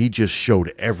 drove. I mean, he just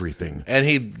showed everything.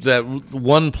 And that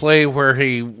one play where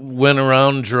he went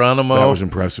around Geronimo. That was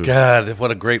impressive. God,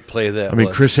 what a great play that I mean,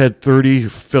 was. Chris had 30,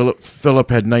 Phillip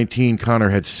had 19,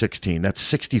 Connor had 16. That's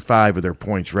 65 of their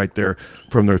points right there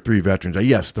from their 3 veterans.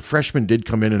 Yes, the freshmen did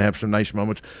come in and have some nice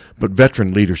moments, but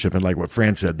veteran leadership, and like what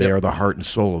Fran said, they are the heart and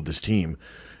soul of this team.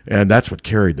 And that's what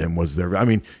carried them was their – I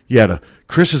mean,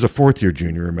 Chris is a fourth-year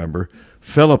junior, remember.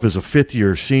 Phillip is a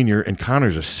fifth-year senior, and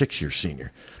Connor's a 6-year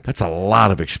senior. That's a lot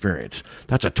of experience.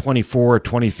 That's a 24,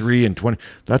 23, and 20.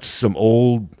 That's some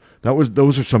old –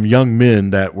 those are some young men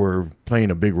that were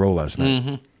playing a big role last night.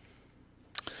 Mm-hmm.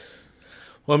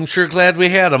 Well, I'm sure glad we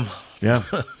had him. Yeah.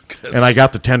 And I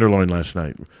got the tenderloin last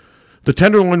night. The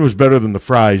tenderloin was better than the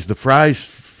fries. The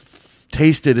fries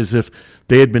tasted as if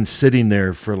they had been sitting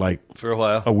there for a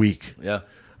while, a week. Yeah.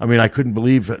 I mean, I couldn't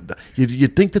believe it.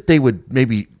 You'd think that they would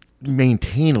maybe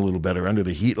maintain a little better under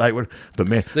the heat, but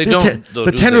man, they don't.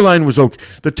 The tenderloin was okay.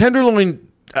 The tenderloin,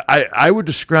 I would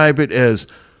describe it as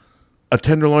a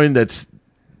tenderloin that's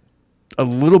a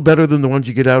little better than the ones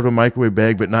you get out of a microwave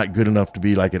bag, but not good enough to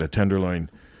be like at a tenderloin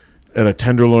at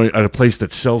a place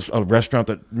that sells, a restaurant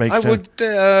that makes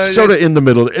sort of in the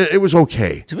middle. It was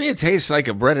okay. To me, it tastes like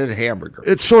a breaded hamburger.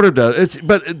 It sort of does.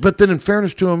 But then in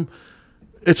fairness to them,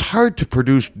 it's hard to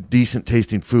produce decent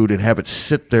tasting food and have it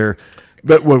sit there.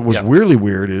 But what was really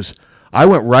weird is I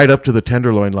went right up to the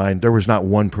tenderloin line. There was not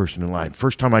one person in line.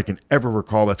 First time I can ever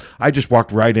recall that. I just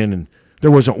walked right in and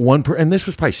there wasn't one and this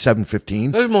was probably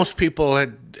 7:15. Most people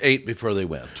had ate before they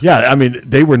went. Yeah, I mean,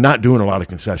 they were not doing a lot of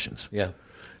concessions. Yeah.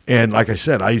 And like I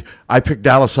said, I picked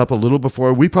Dallas up a little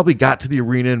before. We probably got to the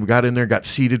arena and we got in there, got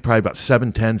seated probably about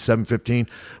 7:10, 7:15,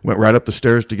 went right up the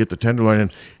stairs to get the tenderloin.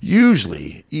 And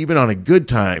usually, even on a good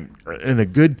time, in a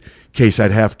good case,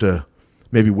 I'd have to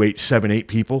maybe wait 7, 8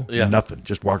 people. Yeah. Nothing.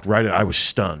 Just walked right in. I was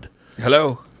stunned.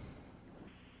 Hello.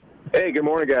 Hey, good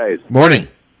morning, guys. Morning.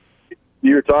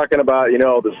 You were talking about,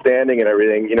 the standing and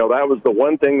everything. That was the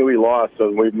one thing that we lost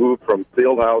when we moved from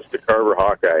Fieldhouse to Carver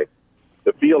Hawkeye.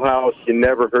 The Fieldhouse, you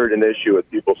never heard an issue with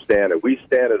people standing. We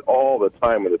standed all the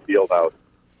time in the Fieldhouse.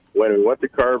 When we went to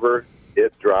Carver,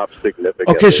 it dropped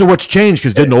significantly. Okay, so what's changed?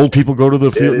 Because didn't old people go to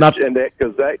the field?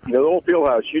 Because the old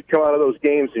Fieldhouse, you'd come out of those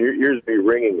games and your ears would be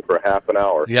ringing for half an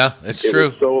hour. Yeah, it's true.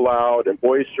 It was so loud and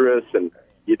boisterous, and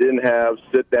you didn't have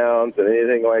sit-downs and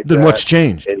anything like that. Then what's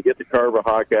changed? And you get to Carver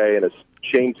Hawkeye, and it's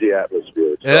changed the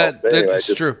atmosphere. So,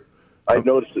 that's true. I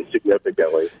noticed it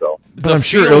significantly. So, but I'm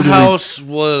sure Fieldhouse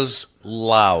was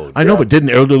loud. I know, but didn't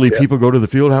elderly people go to the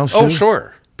Fieldhouse? Oh,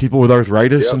 sure. People with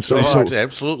arthritis and stuff. So,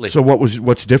 absolutely. So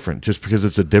what's different? Just because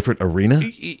it's a different arena?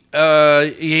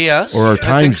 Yes. Or are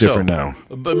times different now?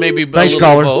 But maybe Thanks, a little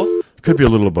caller. of both. Could be a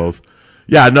little of both.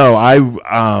 Yeah, no,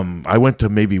 I went to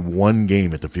maybe one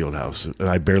game at the Fieldhouse, and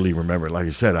I barely remember. Like I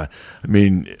said,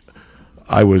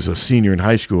 I was a senior in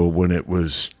high school when it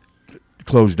was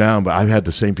closed down, but I've had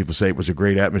the same people say it was a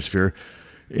great atmosphere.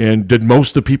 And did most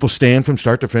of the people stand from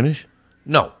start to finish?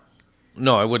 No,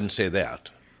 I wouldn't say that.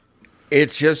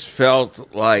 It just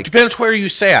felt like... Depends where you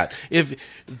sat. If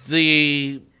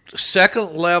the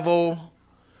second level,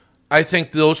 I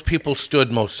think those people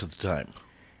stood most of the time.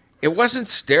 It wasn't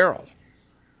sterile.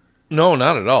 No,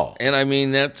 not at all. And I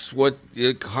mean, that's what...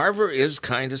 Carver is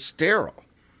kind of sterile.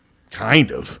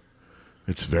 Kind of.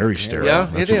 It's very sterile. Yeah,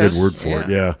 that's it a is. Good word for it,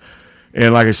 yeah.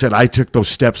 And like I said, I took those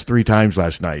steps 3 times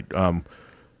last night. And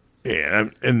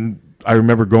I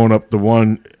remember going up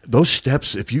those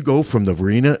steps, if you go from the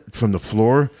arena, from the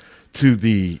floor to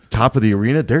the top of the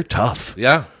arena, they're tough.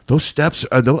 Yeah. Those steps,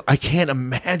 I can't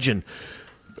imagine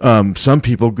some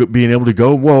people being able to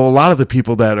go. Well, a lot of the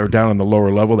people that are down on the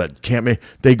lower level that can't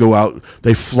they go out,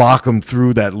 they flock them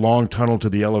through that long tunnel to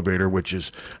the elevator, which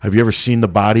is, have you ever seen the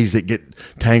bodies that get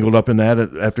tangled up in that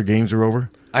after games are over?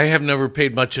 I have never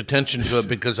paid much attention to it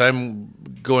because I'm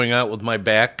going out with my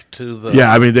back to the...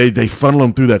 Yeah, I mean, they funnel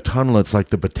them through that tunnel. It's like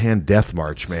the Bataan Death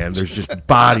March, man. There's just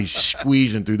bodies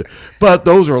squeezing through there. But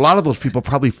a lot of those people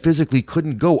probably physically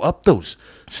couldn't go up those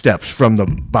steps from the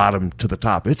bottom to the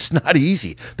top. It's not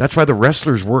easy. That's why the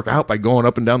wrestlers work out by going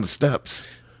up and down the steps.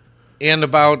 And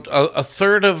about a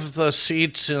third of the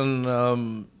seats in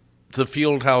the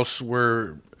Fieldhouse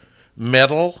were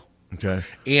metal. Okay.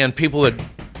 And people would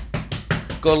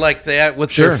go like that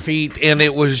with their feet, and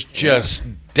it was just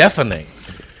deafening.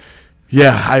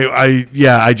 Yeah,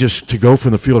 I just, to go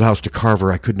from the Fieldhouse to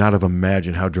Carver, I could not have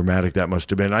imagined how dramatic that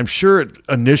must have been. I'm sure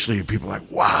initially people were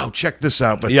like, wow, check this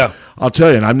out. But yeah, I'll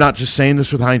tell you, and I'm not just saying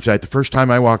this with hindsight, the first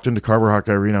time I walked into Carver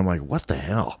Hawkeye Arena, I'm like, what the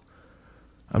hell?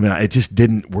 I mean, it just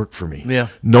didn't work for me. Yeah.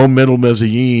 No middle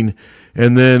mezzanine.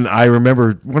 And then I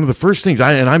remember one of the first things,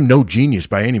 and I'm no genius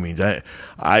by any means. I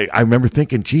remember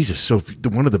thinking, Jesus, so if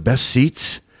one of the best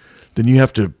seats, then you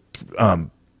have to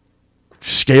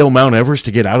scale Mount Everest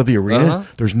to get out of the arena. Uh-huh.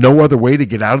 There's no other way to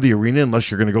get out of the arena unless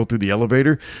you're going to go through the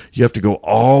elevator. You have to go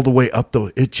all the way up.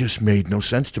 It just made no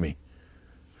sense to me.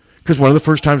 Because one of the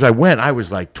first times I went, I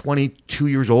was like 22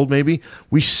 years old, maybe.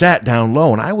 We sat down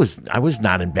low, and I was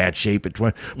not in bad shape at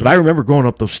 20. But I remember going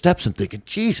up those steps and thinking,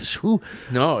 Jesus, who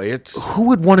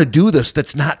would want to do this?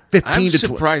 That's not 15 I'm to 20.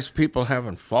 surprised people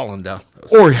haven't fallen down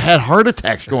those or had heart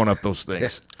attacks going up those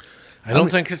things. I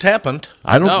don't think it's happened.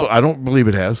 I don't believe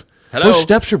it has. Hello? Those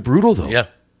steps are brutal, though. Yeah.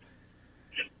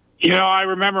 I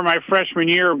remember my freshman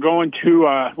year going to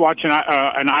watch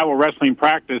an Iowa wrestling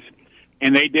practice.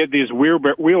 and they did these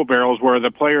wheelbarrows where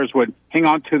the players would hang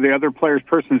on to the other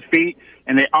person's feet,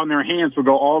 and they on their hands would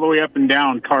go all the way up and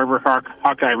down Carver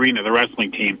Hawkeye Arena, the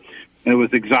wrestling team. And it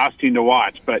was exhausting to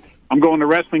watch. But I'm going to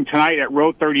wrestling tonight at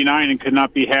row 39 and could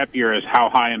not be happier as how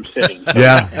high I'm sitting. So.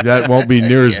 Yeah, that won't be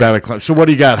near as bad a climb. So what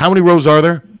do you got? How many rows are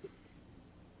there?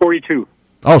 42.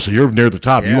 Oh, so you're near the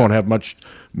top. Yeah. You won't have much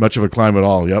of a climb at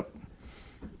all. Yep.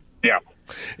 Yeah.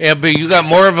 Yeah, but you got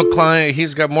more of a climb.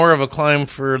 He's got more of a climb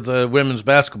for the women's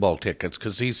basketball tickets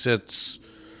because he sits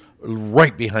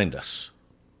right behind us,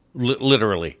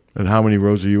 literally. And how many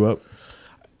rows are you up?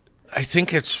 I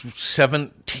think it's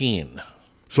 17.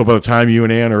 So by the time you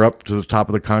and Ann are up to the top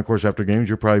of the concourse after games,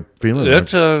 you're probably feeling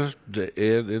it.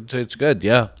 It's good,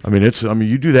 yeah. I mean,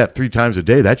 you do that 3 times a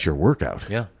day. That's your workout.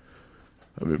 Yeah.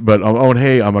 But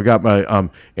hey, I got my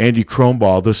Andy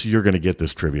Kronball. You're going to get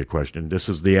this trivia question. This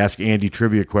is the Ask Andy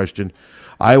trivia question.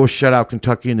 Iowa shut out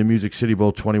Kentucky in the Music City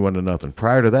Bowl 21-0.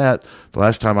 Prior to that, the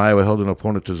last time Iowa held an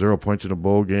opponent to 0 points in a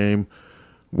bowl game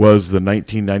was the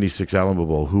 1996 Alamo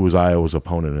Bowl. Who was Iowa's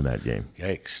opponent in that game?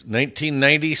 Yikes!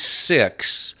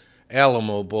 1996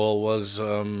 Alamo Bowl was.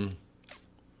 Oh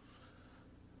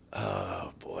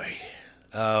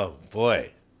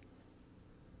boy.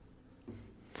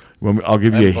 Well, I'll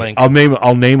give you.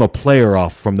 I'll name a player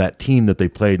off from that team that they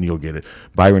played, and you'll get it.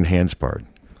 Byron Hanspard.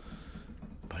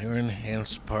 Byron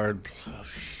Hanspard. Oh,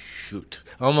 shoot!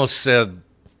 Almost said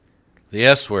the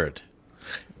S word.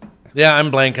 Yeah,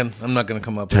 I'm blanking. I'm not going to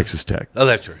come up. Texas Tech. Oh,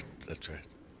 that's right. That's right.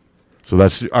 So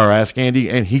that's our Ask Andy,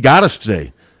 and he got us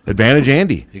today. Advantage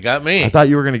Andy. He got me. I thought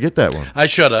you were going to get that one. I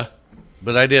shoulda,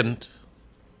 but I didn't.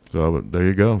 So there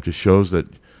you go. Just shows that.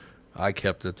 I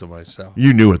kept it to myself.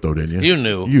 You knew it, though, didn't you? You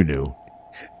knew. You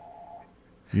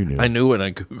knew. I knew when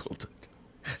I Googled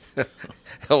it.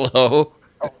 Hello.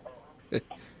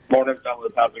 Morning,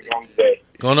 fellas. How's it going today?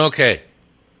 Going okay.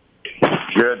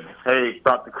 Good. Hey,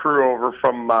 brought the crew over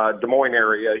from Des Moines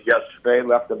area yesterday.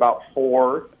 Left about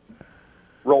 4.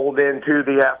 Rolled into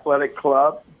the athletic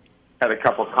club. Had a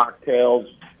couple cocktails.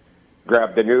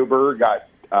 Grabbed an Uber.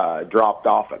 Got dropped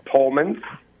off at Pullman's.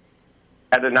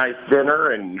 Had a nice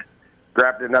dinner and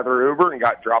grabbed another Uber and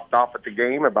got dropped off at the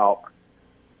game about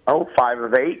 5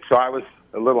 of 8. So I was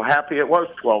a little happy. It was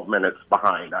 12 minutes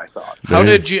behind, I thought. How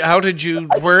did you?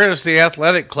 Where is the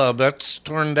athletic club? That's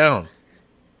torn down.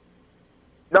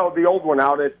 No, the old one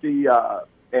out at the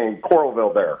in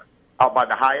Coralville there, out by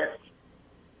the Hyatt.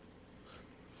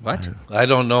 What? I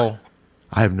don't know.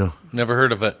 I have never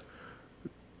heard of it.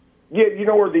 Yeah, you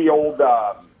know where the old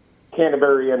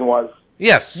Canterbury Inn was?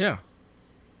 Yes. Yeah.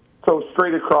 So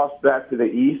straight across that to the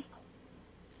east,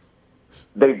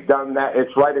 they've done that.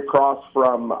 It's right across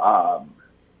from.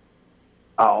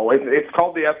 It's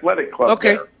called the Athletic Club.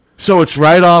 Okay. There. So it's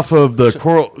right off of the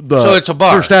So it's a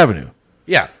bar. First Avenue.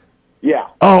 Yeah. Yeah.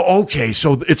 Oh, okay.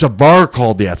 So it's a bar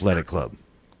called the Athletic Club.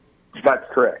 That's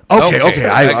correct. Okay.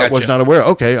 I was gotcha. not aware.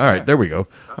 Okay, all right. There we go.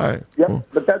 All right. Yep. Cool.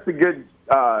 But that's a good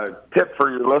tip for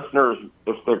your listeners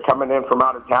if they're coming in from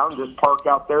out of town. Just park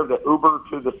out there. The Uber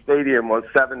to the stadium was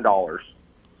 $7.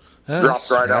 Dropped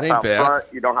right that off ain't out bad. front.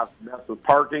 You don't have to mess with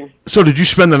parking. So did you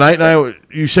spend the night in Iowa?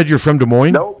 You said you're from Des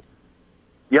Moines? Nope.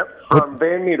 Yep, from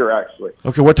Van Meter, actually.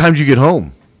 Okay, what time did you get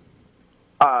home?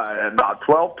 About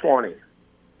 12:20.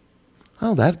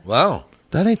 Oh, that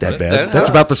ain't that bad. that- That's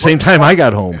about the same time I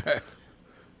got home.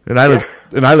 And I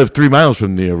live 3 miles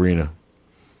from the arena.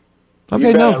 Okay,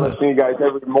 I no. listen to you guys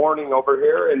every morning over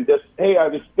here, and just I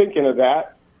was thinking of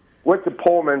that. Went to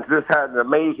Pullman's. Just had an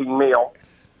amazing meal,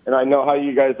 and I know how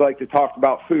you guys like to talk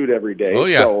about food every day. Oh,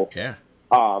 yeah. So, Yeah.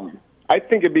 I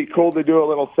think it'd be cool to do a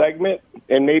little segment,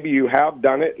 and maybe you have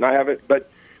done it, and I haven't, but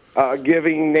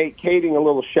giving Nate Kading a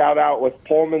little shout out with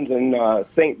Pullman's and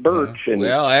St. Birch. And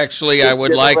Well, actually, I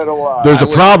would get a like. little, There's a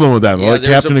problem with that. Yeah, Let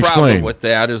there's Captain a problem explain. with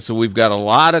that is that we've got a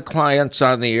lot of clients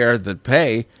on the air that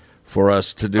pay for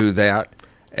us to do that,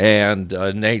 and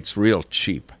Nate's real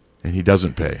cheap. And he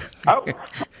doesn't pay. Oh,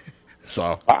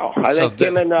 So wow. I think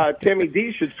him and Timmy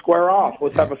D should square off.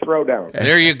 Let's have a throwdown.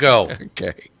 There you go.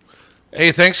 okay.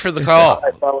 Hey, thanks for the call, All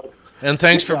right, fellas. and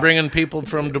thanks for bringing people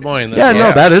from Des Moines. Yeah, That's no,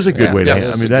 Yeah. that is a good Yeah, way to. that I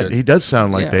is mean, a good- he does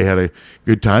sound like Yeah. they had a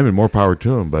good time, and more power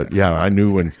to him. But yeah, I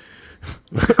knew when.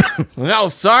 Well,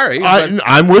 sorry, but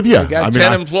I'm with you. we got I mean,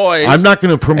 10 employees. I'm not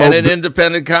going to promote. and an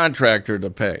independent contractor to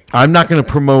pay. I'm not going to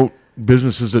promote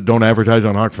businesses that don't advertise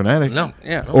on Hawk Fanatic. No.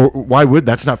 Yeah. Or why would?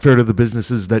 That's not fair to the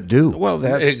businesses that do. Well,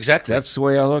 that's Exactly. That's the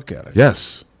way I look at it.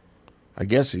 Yes. I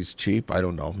guess he's cheap. I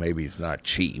don't know. Maybe he's not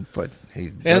cheap, but he.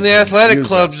 And the doesn't athletic use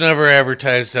club's them. never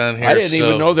advertised on here. I didn't so-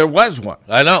 even know there was one.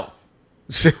 I know.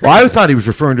 Well, I thought he was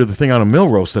referring to the thing on a mill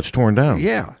roast that's torn down.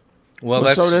 Yeah. Well,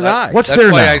 Well, so did I. What's that's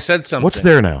there why now? I said something. What's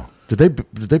there now? Did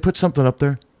they put something up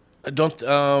there? I don't.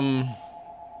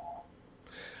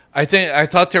 I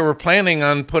thought they were planning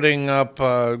on putting up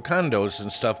condos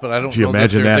and stuff, but I don't. Do you know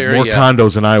imagine that? that? They're there More yet.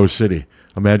 condos in Iowa City.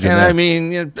 Imagine And that. I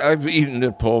mean, I've eaten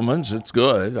at Pullman's. It's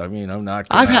good. I mean, I'm not.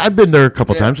 I've been there a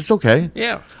couple times. It's okay.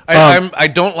 Yeah. I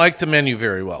don't like the menu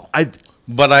very well.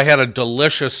 But I had a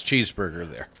delicious cheeseburger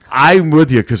there. I'm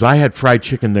with you because I had fried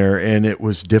chicken there and it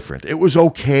was different. It was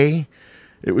okay.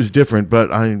 It was different,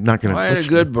 but I'm not going to. I had a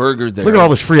good burger there. Look at all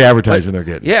this free advertising they're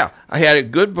getting. Yeah, I had a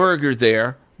good burger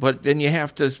there, but then you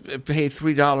have to pay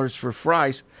 $3 for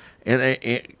fries, and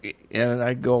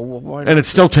I go, well, why not? And it's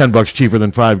still $10 cheaper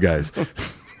than Five Guys.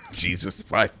 Jesus,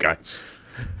 Five Guys.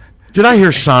 Did I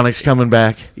hear Sonic's coming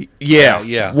back?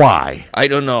 Yeah. Why? I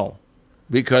don't know,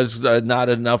 because not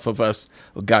enough of us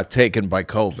got taken by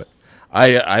COVID.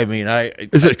 I mean,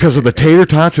 Is it because of the tater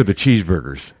tots or the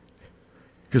cheeseburgers?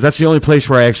 Because that's the only place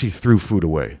where I actually threw food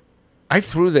away. I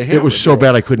threw the hamburger. It was so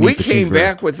bad I couldn't eat the We came cheeseburger.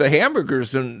 back with the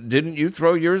hamburgers, and didn't you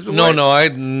throw yours away? No, I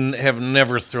have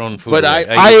never thrown food But away.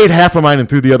 I ate half of mine and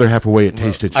threw the other half away. It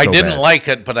tasted so I didn't bad. like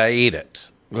it, but I ate it.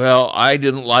 Well, I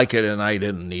didn't like it, and I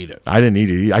didn't eat it. I didn't eat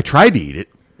it. I tried to eat it.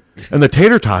 And the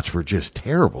tater tots were just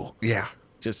terrible. Yeah,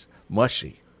 just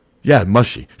mushy. Yeah,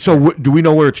 mushy. So do we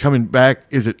know where it's coming back?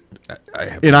 Is it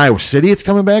in Iowa City it's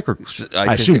coming back? Or I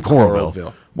think assume in Coralville.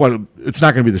 Coralville. Well, it's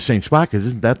not going to be the same spot because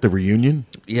isn't that the reunion?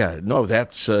 Yeah, no,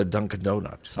 that's Dunkin'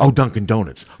 Donuts. Oh, Dunkin'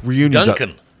 Donuts. Reunion's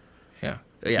Dunkin'. Yeah.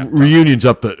 Yeah. Reunion's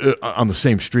up on the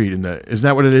same street. Isn't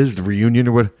that what it is? The Reunion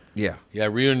or what? Yeah. Yeah,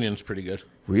 Reunion's pretty good.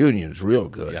 Reunion's real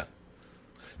good. Yeah.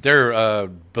 Their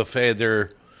buffet,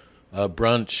 their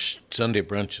brunch, Sunday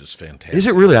brunch is fantastic. Is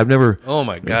it really? I've never. Oh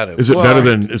my God! Is it better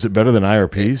than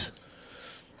IRP's?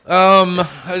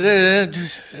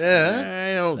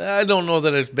 I don't know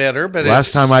that it's better, but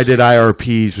Last time I did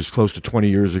IRP's was close to 20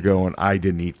 years ago, and I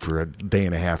didn't eat for a day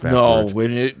and a half No, afterwards.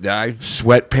 when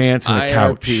Sweatpants and a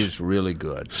couch. IRP is really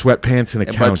good. Sweatpants and a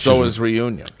couch. But so is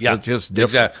Reunion. Yeah, It's just different.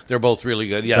 exactly. They're both really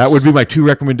good. Yes, That would be my two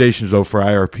recommendations, though, for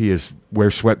IRP is wear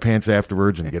sweatpants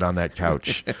afterwards and get on that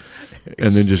couch,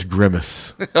 and then just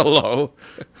grimace. Hello.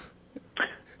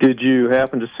 Did you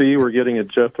happen to see we're getting a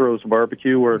Jethro's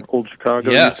Barbecue where Old Chicago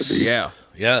used to be?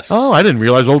 Yes. Oh, I didn't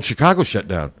realize Old Chicago shut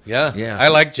down. Yeah. I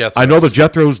like Jethro's. I know the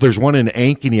Jethro's. There's one in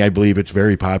Ankeny, I believe. It's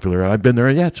very popular. I've been there,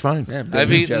 and yeah, it's fine. Yeah,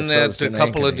 I've eaten Jethro's at a in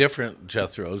couple of Ankeny. different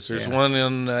Jethro's. There's one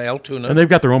in Altoona. And they've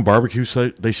got their own barbecue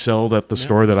site they sell at the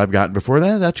store that I've gotten before.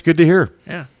 That's good to hear.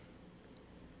 Yeah.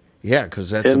 Yeah,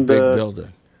 because that's a And, big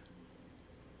building.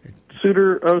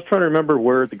 Suter, I was trying to remember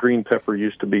where the Green Pepper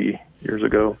used to be years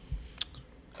ago.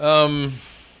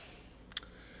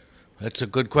 That's a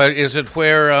good question. Is it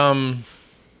where?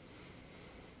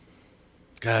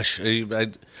 Gosh,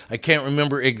 I can't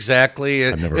remember exactly.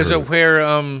 I've never Is heard it of where?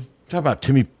 Talk about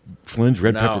Timmy Flynn's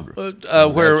red No. pepper.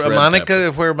 Where that's Red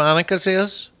Monica? Where Monica's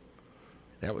is?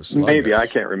 That was Maybe, Sluggers. I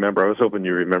can't remember. I was hoping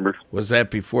you remembered. Was that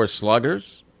before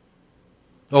Sluggers?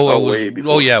 Oh, Oh, it was, way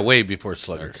before. oh yeah, way before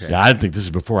Sluggers. Yeah, I think this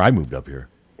is before I moved up here.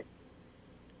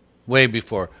 Way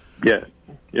before. Yeah,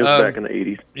 it was back in the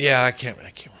 80s. Yeah, I can't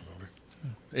remember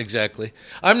exactly.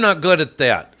 I'm not good at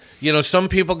that. You know, some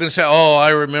people can say, "Oh, I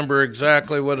remember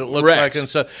exactly what it looked Rex. like," and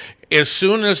so as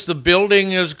soon as the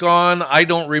building is gone, I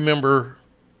don't remember.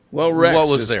 Well, Rex What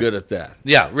was is there? good at that.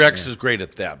 Yeah, Rex is great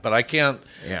at that, but I can't.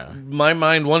 Yeah. My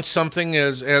mind, once something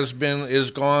is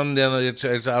gone, then it's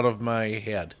out of my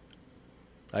head.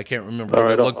 I can't remember All what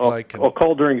right, it looked like. I'll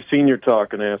call during senior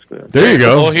talk and ask them. There you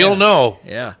go. Oh, he'll know.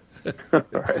 Yeah. All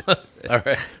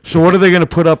right. So what are they going to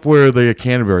put up where the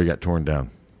Canterbury got torn down?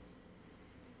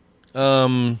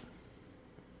 I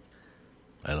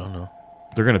don't know.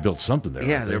 They're going to build something there.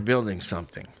 Yeah, aren't they? they're building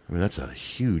something. I mean, that's a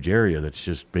huge area that's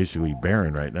just basically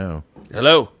barren right now.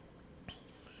 Hello.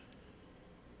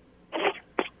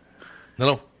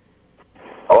 Hello.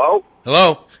 Hello?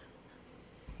 Hello.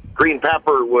 Green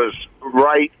Pepper was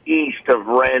right east of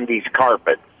Randy's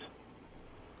Carpets.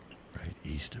 Right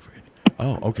east of Randy.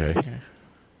 Oh, okay.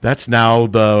 That's now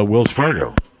the Wells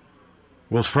Fargo.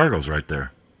 Wells Fargo's right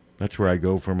there. That's where I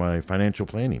go for my financial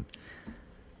planning.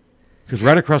 Because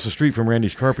right across the street from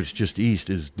Randy's Carpets, just east,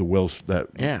 is the Wells, like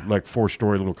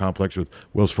 4-story little complex with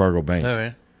Wells Fargo Bank. All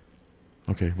right.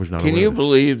 Okay, was not Can aware you of it.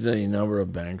 believe the number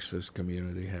of banks this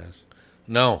community has?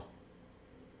 No.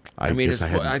 I mean, guess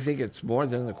I think it's more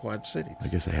than the Quad Cities. I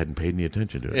guess I hadn't paid any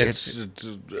attention to it. It's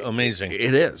amazing.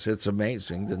 It is. It's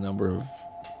amazing the number of.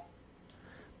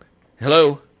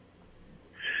 Hello.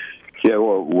 Yeah,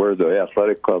 well, where the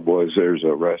athletic club was, there's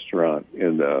a restaurant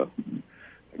in the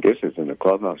guess it's in the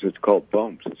clubhouse. It's called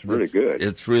Bumps. It's really good.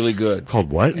 It's really good. Called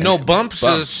what? No, Bumps.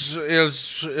 is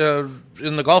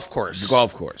in the golf course. The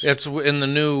golf course. It's in the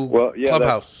new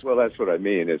clubhouse. clubhouse. That's what I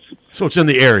mean. It's in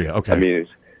the area. Okay. I mean,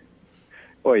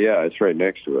 it's right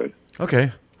next to it.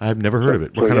 Okay. I've never heard of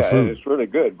it. What kind of food? It's really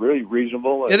good. Really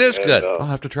reasonable. It is good. I'll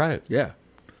have to try it. Yeah.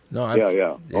 No.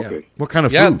 Okay. What kind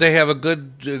of food? Yeah, they have a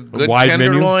good wide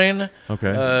tenderloin. Menu?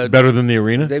 Okay. Better than the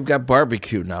arena? They've got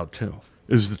barbecue now, too.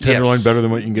 Is the tenderloin better than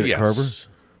what you can get at Carver?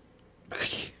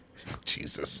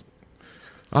 Jesus.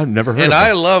 I've never heard and of it.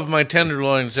 I love my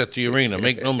tenderloins at the arena,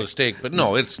 make no mistake. But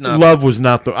no, it's not. Love was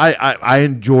not the... I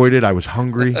enjoyed it. I was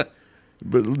hungry.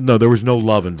 But no, there was no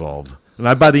love involved.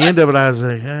 And by the end of it, I was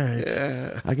like,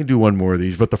 I can do one more of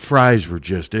these. But the fries were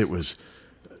just...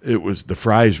 the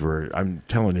fries were... I'm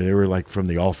telling you, they were like from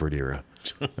the Alford era.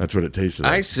 That's what it tasted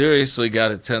like. I seriously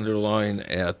got a tenderloin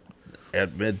at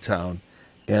Midtown,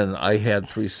 and I had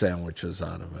 3 sandwiches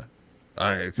out of it.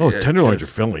 Tenderloins are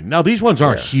filling. Now, these ones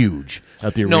aren't huge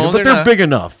at the arena, No, but they're big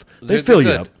enough. They fill you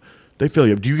up. They fill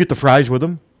you up. Do you get the fries with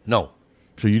them? No.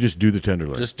 So you just do the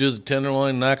tenderloin? Just do the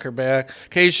tenderloin, knock her back.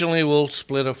 Occasionally we'll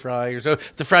split a fry or so.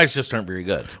 The fries just aren't very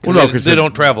good. Well, no, because they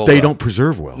don't travel They well. don't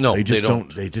preserve well. No, they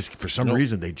don't. They just, for some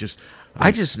reason, they just...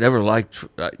 I just never liked...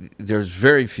 there's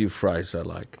very few fries I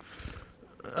like.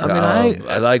 I mean,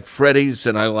 I like Freddy's,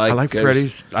 and I like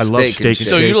Freddy's. I love steak and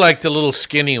So you like the little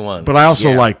skinny one. But I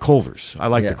also like Culver's. I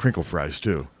like the crinkle fries,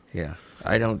 too. Yeah.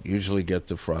 I don't usually get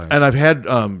the fries. And I've had...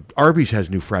 Arby's has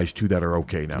new fries, too, that are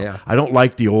okay now. Yeah. I don't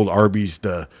like the old Arby's,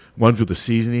 the ones with the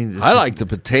seasoning. I like the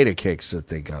potato cakes that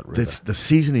they got rid of. The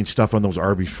seasoning stuff on those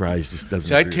Arby's fries just doesn't...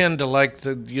 See, I tend to like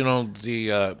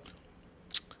the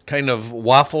kind of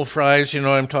waffle fries, you know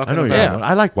what I'm talking about? Yeah,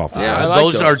 I like waffle fries. Yeah,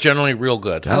 those are generally real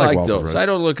good. I like those. Fries. I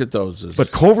don't look at those as...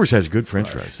 But Culver's has good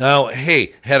French fries. Now,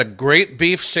 hey, had a great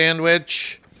beef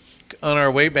sandwich on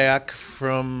our way back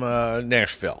from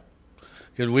Nashville.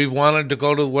 Because we've wanted to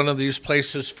go to one of these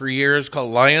places for years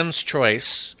called Lion's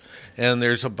Choice, and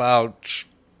there's about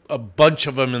a bunch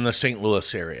of them in the St.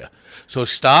 Louis area. So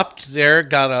stopped there,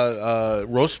 got a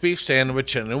roast beef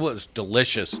sandwich, and it was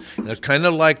delicious. And it's kind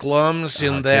of like Lum's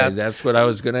in that... That's what I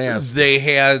was going to ask. They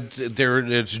had...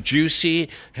 It's juicy,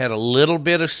 had a little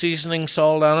bit of seasoning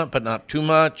salt on it, but not too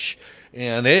much,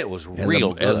 and it was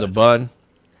real good. And the bun?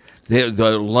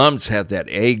 The Lum's had that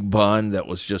egg bun that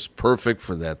was just perfect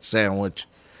for that sandwich.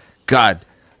 God,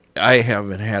 I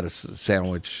haven't had a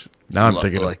sandwich... Now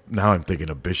I'm thinking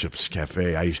of Bishop's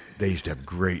Cafe. They used to have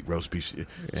great roast beef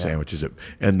sandwiches,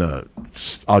 and the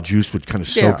au juice would kind of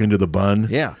soak into the bun.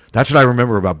 Yeah, that's what I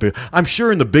remember about. I'm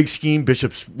sure in the big scheme,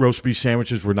 Bishop's roast beef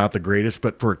sandwiches were not the greatest,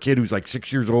 but for a kid who's like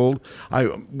 6 years old,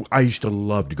 I used to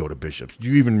love to go to Bishop's. Do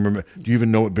you even remember? Do you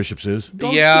even know what Bishop's is?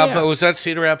 Yeah, but was that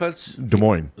Cedar Rapids? Des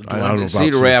Moines. I don't know about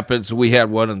Cedar Rapids. We had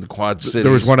one in the Quad Cities.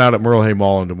 There was one out at Merle Hay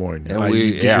Mall in Des Moines. And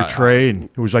you get your tray, and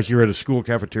it was like you were at a school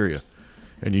cafeteria.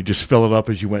 And you just fill it up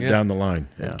as you went down the line.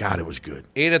 And God, it was good.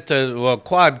 Ate at the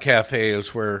Quad Cafe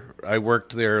is where I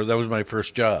worked there. That was my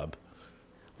first job.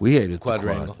 We ate at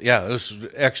Quadrangle. Yeah, it was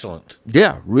excellent.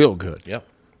 Yeah, real good. Yep.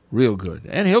 Real good.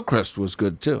 And Hillcrest was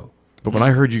good, too. But when I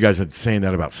heard you guys saying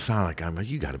that about Sonic, I'm like,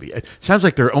 you got to be... It sounds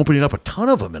like they're opening up a ton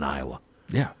of them in Iowa.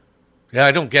 Yeah. Yeah,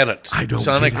 I don't get it. I don't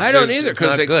Sonic, get it. I don't either,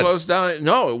 because they closed down.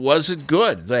 No, it wasn't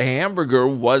good. The hamburger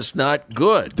was not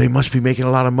good. They must be making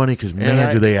a lot of money because,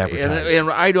 man, do they advertise.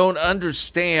 And I don't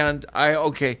understand.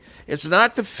 It's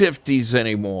not the 50s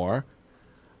anymore.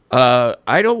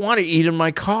 I don't want to eat in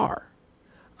my car.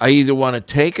 I either want to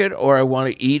take it or I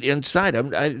want to eat inside.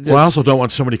 I also don't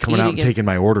want somebody coming out and taking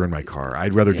my order in my car.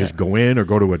 I'd rather just go in or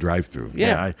go to a drive-thru.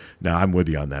 Yeah. I'm with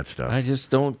you on that stuff. I just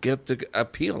don't get the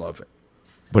appeal of it.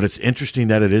 But it's interesting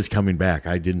that it is coming back.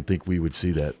 I didn't think we would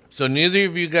see that. So neither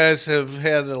of you guys have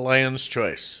had a Lion's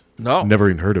Choice? No. Never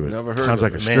even heard of it. Never heard Sounds of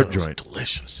like it. a strip Man, it was joint.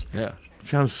 delicious. Yeah.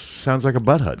 Sounds like a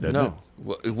butt hut, doesn't it?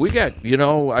 No. We got,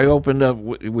 I opened up,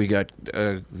 we got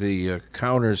the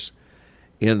counters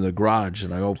in the garage,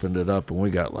 and I opened it up, and we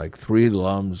got like 3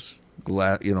 Lums,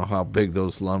 how big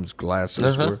those Lums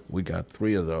glasses were? We got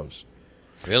 3 of those.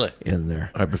 Really? In there.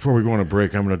 All right, before we go on a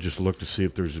break, I'm going to just look to see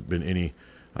if there's been any...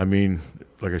 I mean,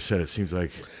 like I said, it seems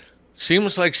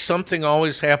like something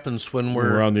always happens when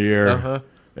we're on the air.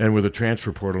 And with a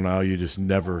transfer portal now, you just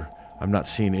never... I'm not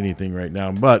seeing anything right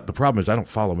now. But the problem is I don't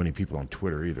follow many people on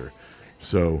Twitter either.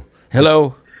 So...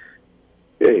 Hello?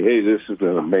 Hey, this is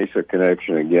the Mesa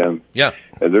Connection again. Yeah.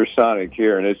 And there's Sonic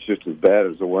here, and it's just as bad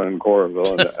as the one in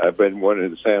Coralville. And I've been one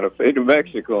in Santa Fe, New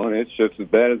Mexico, and it's just as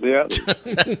bad as the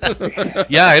other.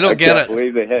 Yeah, I don't get it.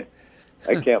 Believe they had...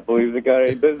 I can't believe they got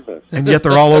any business. And yet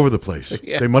they're all over the place.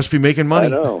 Yeah. They must be making money. I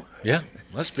know. Yeah,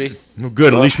 must be. Well,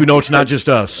 good. At least we know it's not just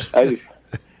us. I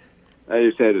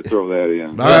just had to throw that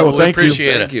in. All right, well, thank you.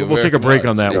 Appreciate it. Thank you We'll take a very break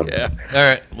on that one. Yeah. All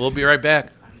right, we'll be right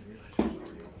back.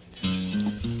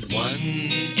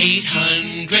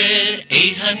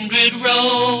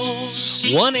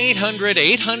 1-800-800-ROSE.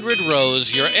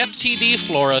 1-800-800-ROSE. Your FTD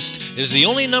florist is the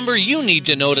only number you need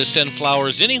to know to send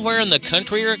flowers anywhere in the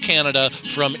country or Canada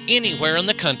from anywhere in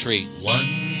the country.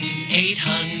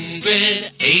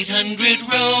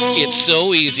 1-800-800-ROSE. It's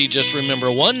so easy. Just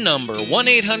remember one number.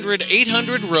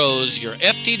 1-800-800-ROSE. Your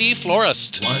FTD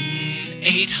florist.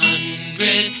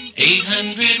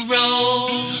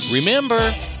 1-800-800-ROSE.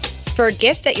 Remember. For a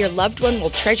gift that your loved one will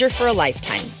treasure for a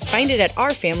lifetime, find it at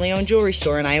our family-owned jewelry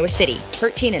store in Iowa City,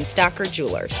 Hertine and Stocker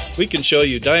Jewelers. We can show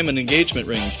you diamond engagement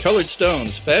rings, colored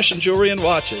stones, fashion jewelry, and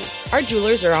watches. Our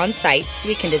jewelers are on site so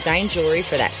we can design jewelry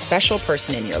for that special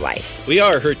person in your life. We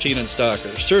are Hertine and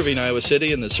Stocker, serving Iowa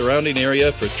City and the surrounding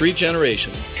area for 3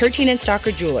 generations. Hertine and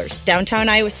Stocker Jewelers, downtown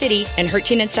Iowa City, and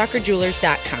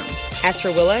HertineandStockerJewelers.com. Ask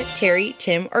for Willa, Terry,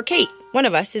 Tim, or Kate. One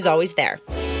of us is always there.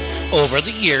 Over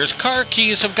the years, car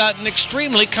keys have gotten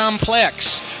extremely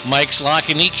complex. Mike's Lock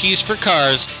and E-Keys for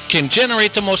Cars can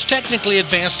generate the most technically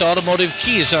advanced automotive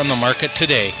keys on the market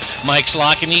today. Mike's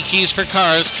Lock and E-Keys for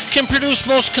Cars can produce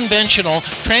most conventional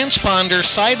transponder,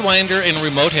 sidewinder, and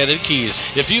remote-headed keys.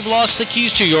 If you've lost the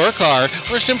keys to your car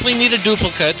or simply need a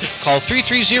duplicate, call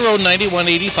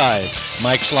 330-9185.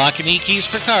 Mike's Lock and E-Keys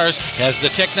for Cars has the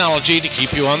technology to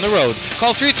keep you on the road.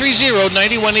 Call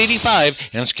 330-9185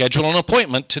 and schedule an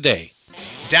appointment today.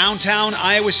 Downtown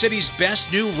Iowa City's best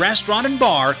new restaurant and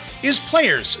bar is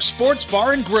Players Sports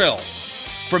Bar and Grill.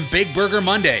 From Big Burger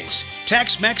Mondays,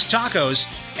 Tex-Mex tacos,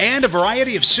 and a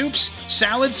variety of soups,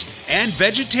 salads, and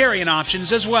vegetarian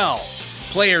options as well.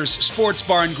 Players Sports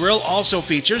Bar and Grill also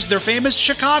features their famous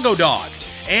Chicago dog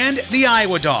and the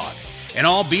Iowa dog, an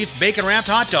all-beef bacon-wrapped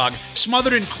hot dog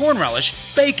smothered in corn relish,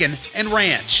 bacon, and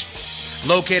ranch.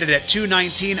 Located at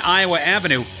 219 Iowa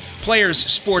Avenue, Players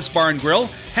Sports Bar and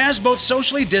Grill has both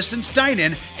socially distanced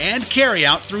dine-in and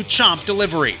carry-out through Chomp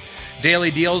Delivery. Daily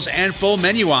deals and full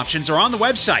menu options are on the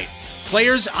website,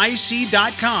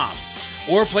 playersic.com,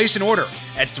 or place an order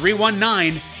at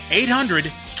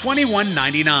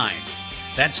 319-800-2199.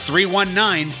 That's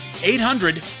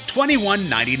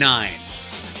 319-800-2199.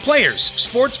 Players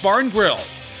Sports Bar and Grill.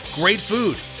 Great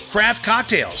food, craft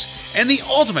cocktails, and the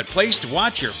ultimate place to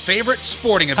watch your favorite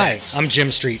sporting events. Hi, I'm Jim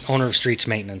Street, owner of Streets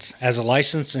Maintenance. As a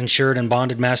licensed, insured, and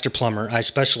bonded master plumber, I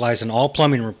specialize in all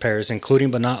plumbing repairs,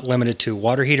 including but not limited to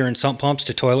water heater and sump pumps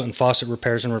to toilet and faucet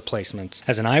repairs and replacements.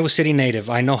 As an Iowa City native,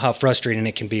 I know how frustrating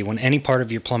it can be when any part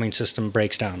of your plumbing system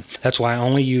breaks down. That's why I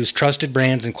only use trusted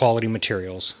brands and quality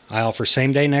materials. I offer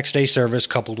same-day, next-day service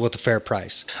coupled with a fair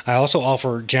price. I also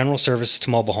offer general services to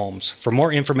mobile homes. For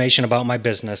more information about my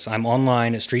business, I'm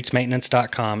online at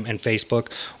streetsmaintenance.com and Facebook,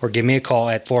 or give me a call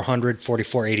at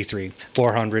 400-4483,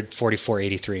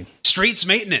 400-4483. Streets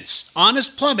Maintenance,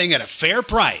 honest plumbing at a fair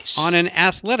price. On an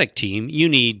athletic team, you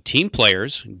need team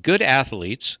players, good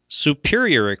athletes,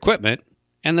 superior equipment,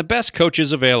 and the best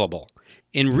coaches available.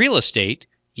 In real estate,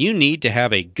 you need to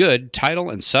have a good title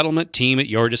and settlement team at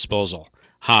your disposal.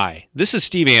 Hi, this is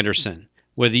Steve Anderson.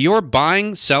 Whether you're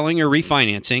buying, selling, or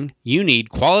refinancing, you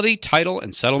need quality title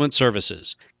and settlement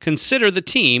services. Consider the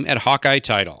team at Hawkeye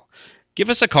Title. Give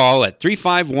us a call at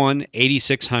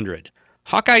 351-8600.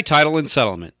 Hawkeye Title and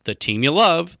Settlement, the team you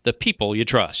love, the people you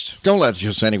trust. Don't let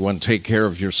just anyone take care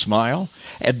of your smile.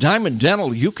 At Diamond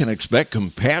Dental, you can expect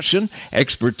compassion,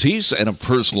 expertise, and a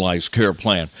personalized care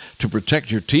plan to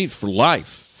protect your teeth for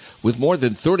life. With more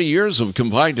than 30 years of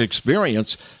combined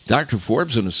experience, Dr.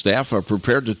 Forbes and his staff are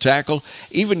prepared to tackle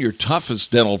even your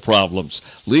toughest dental problems,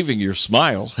 leaving your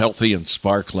smile healthy and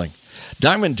sparkling.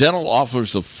 Diamond Dental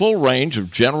offers a full range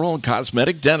of general and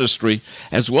cosmetic dentistry,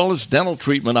 as well as dental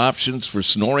treatment options for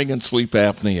snoring and sleep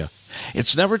apnea.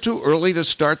 It's never too early to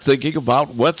start thinking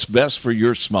about what's best for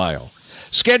your smile.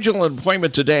 Schedule an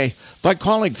appointment today by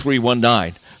calling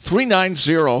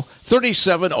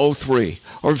 319-390-3703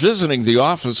 or visiting the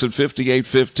office at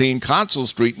 5815 Consul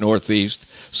Street Northeast,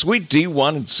 Suite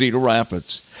D1 in Cedar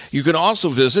Rapids. You can also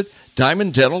visit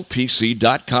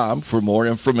DiamondDentalPC.com for more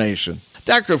information.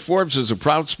 Dr. Forbes is a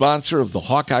proud sponsor of the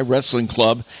Hawkeye Wrestling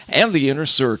Club and the Inner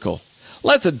Circle.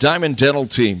 Let the Diamond Dental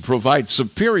team provide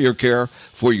superior care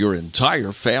for your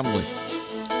entire family.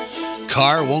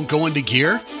 Car won't go into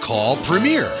gear? Call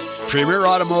Premier. Premier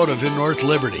Automotive in North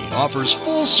Liberty offers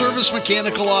full-service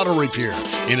mechanical auto repair,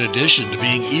 in addition to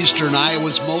being Eastern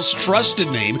Iowa's most trusted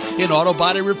name in auto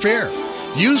body repair.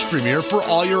 Use Premier for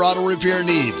all your auto repair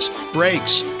needs.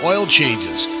 Brakes, oil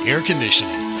changes, air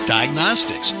conditioning,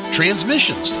 diagnostics,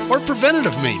 transmissions, or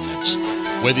preventative maintenance.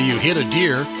 Whether you hit a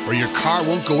deer or your car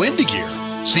won't go into gear,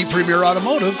 see Premier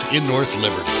Automotive in North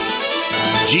Liberty.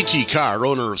 GT Carr,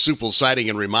 owner of Supple Siding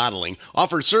and Remodeling,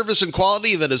 offers service and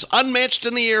quality that is unmatched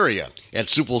in the area. At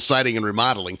Supple Siding and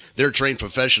Remodeling, their trained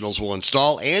professionals will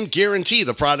install and guarantee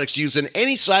the products used in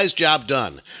any size job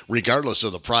done. Regardless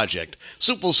of the project,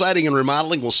 Supple Siding and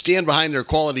Remodeling will stand behind their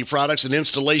quality products and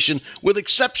installation with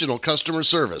exceptional customer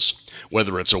service.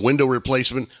 Whether it's a window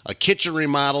replacement, a kitchen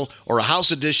remodel, or a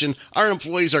house addition, our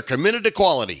employees are committed to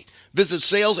quality. Visit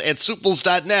sales at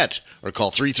Supples.net or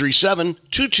call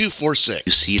 337-2246.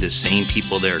 You see the same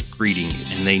people there greeting you,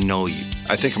 and they know you.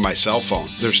 I think of my cell phone.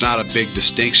 There's not a big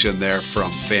distinction there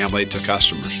from family to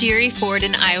customers. Deary Ford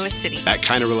in Iowa City. That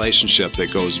kind of relationship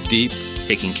that goes deep.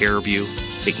 Taking care of you,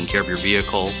 taking care of your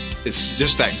vehicle. It's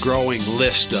just that growing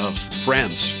list of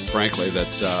friends, frankly,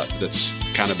 that's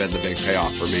kind of been the big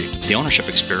payoff for me. The ownership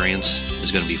experience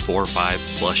is going to be 4 or 5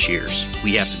 plus years.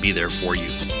 We have to be there for you.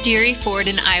 Deary Ford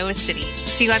in Iowa City.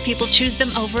 See why people choose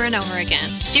them over and over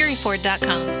again.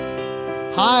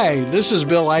 DearyFord.com. Hi, this is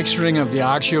Bill Eichstring of the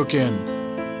Oxyoke Inn.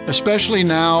 Especially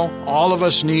now, all of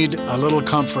us need a little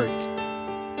comfort.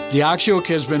 The Oxyoke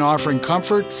has been offering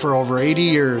comfort for over 80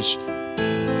 years.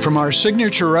 From our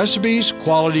signature recipes,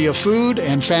 quality of food,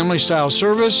 and family-style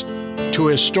service, to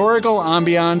historical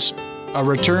ambiance, a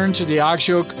return to the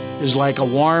Oxyoke is like a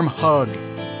warm hug.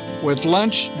 With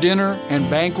lunch, dinner, and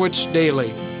banquets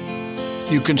daily.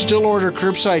 You can still order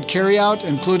curbside carryout,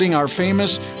 including our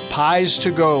famous pies to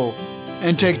go,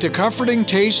 and take the comforting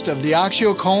taste of the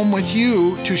Oxyoke home with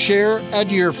you to share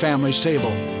at your family's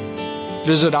table.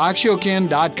 Visit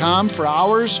oxyokeinn.com for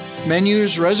hours,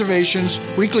 menus, reservations,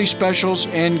 weekly specials,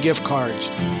 and gift cards.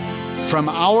 From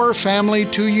our family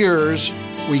to yours,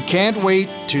 we can't wait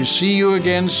to see you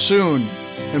again soon,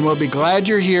 and we'll be glad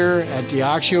you're here at the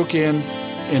Oxyoke Inn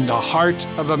in the heart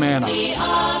of Amana. The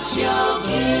Oxyoke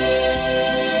Inn.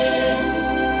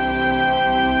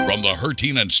 From the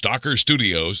Hertin and Stalker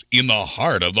Studios in the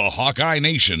heart of the Hawkeye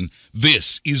Nation,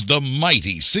 this is the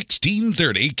mighty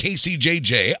 1630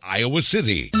 KCJJ, Iowa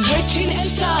City. Hertin and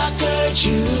Stalker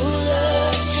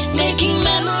Jewelers, making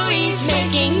memories,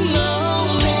 making moments.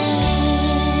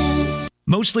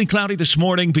 Mostly cloudy this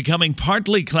morning, becoming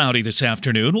partly cloudy this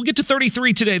afternoon. We'll get to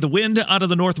 33 today. The wind out of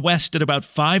the northwest at about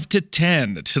 5 to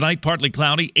 10. Tonight, partly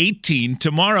cloudy, 18.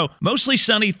 Tomorrow, mostly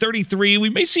sunny, 33. We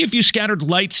may see a few scattered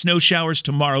light snow showers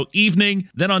tomorrow evening.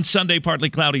 Then on Sunday, partly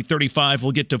cloudy, 35.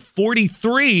 We'll get to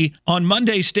 43 on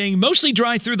Monday, staying mostly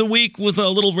dry through the week with a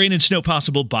little rain and snow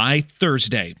possible by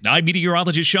Thursday. I'm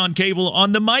meteorologist Sean Cable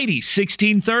on the mighty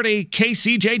 1630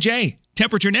 KCJJ.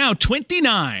 Temperature now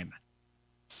 29.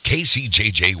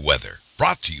 KCJJ Weather,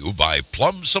 brought to you by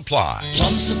Plum Supply.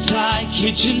 Plum Supply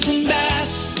kitchens and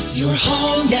baths. Your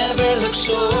home never looks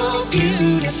so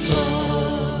beautiful.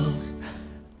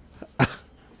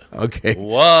 Okay.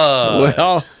 What?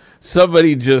 Well,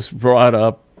 somebody just brought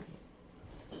up,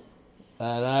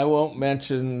 and I won't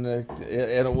mention, and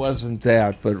it wasn't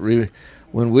that, but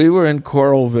when we were in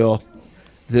Coralville,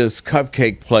 this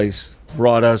cupcake place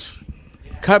brought us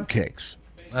cupcakes.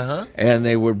 Uh-huh. And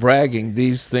they were bragging,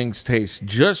 these things taste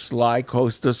just like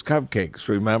Hostess cupcakes,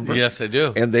 remember? Yes, they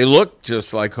do. And they look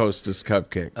just like Hostess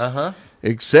cupcakes. Uh-huh.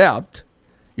 Except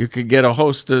you could get you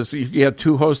could get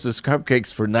 2 Hostess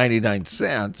cupcakes for 99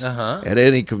 cents at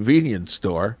any convenience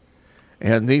store.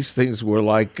 And these things were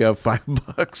like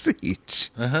 $5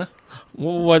 each. Uh-huh.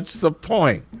 Well, what's the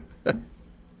point?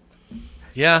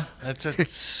 Yeah, that's a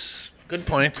good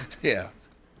point. Yeah.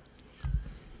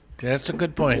 That's a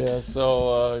good point. Yeah,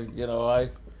 so,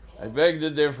 I beg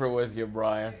to differ with you,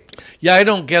 Brian. Yeah, I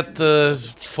don't get the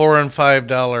 $4 and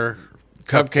 $5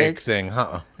 cupcake thing,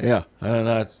 huh? Yeah,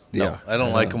 No, I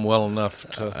don't like them well enough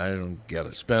to. I don't get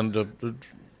it. Spend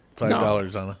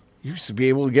 $5 on it. You used to be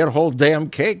able to get a whole damn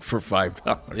cake for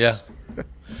 $5. Yeah.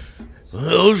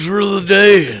 Those were the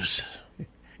days.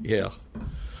 Yeah.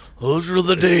 Those were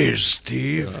the days,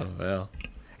 Steve. Well,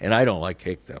 and I don't like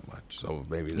cake that much, so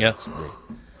maybe that's me.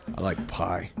 I like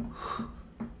pie.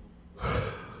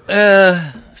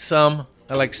 Some.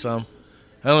 I like some.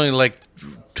 I only like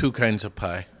 2 kinds of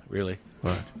pie, really.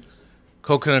 What?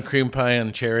 Coconut cream pie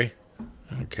and cherry.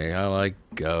 Okay, I like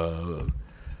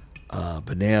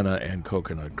banana and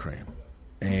coconut cream.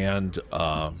 And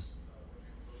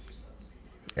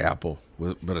apple,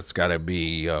 but it's got to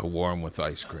be warm with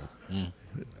ice cream. Mm.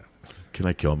 Can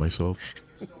I kill myself?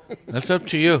 That's up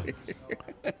to you.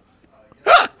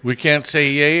 We can't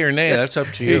say yay or nay. That's up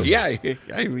to you. Yeah,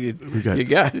 I mean, We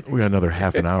got another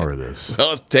half an hour of this.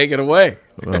 Well, take it away.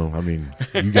 Well, I mean,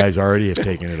 you guys already have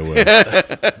taken it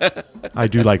away. I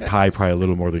do like pie probably a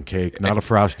little more than cake. Not a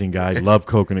frosting guy. Love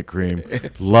coconut cream.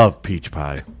 Love peach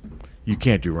pie. You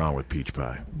can't do wrong with peach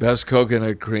pie. Best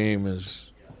coconut cream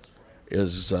is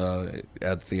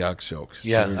at the Ox Yoke.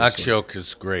 Yeah, Seriously. Ox Yoke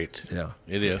is great. Yeah,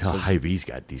 it is. Hell, Hy-Vee's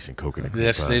got decent coconut cream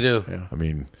Yes, pie. they do. Yeah. I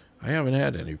mean, I haven't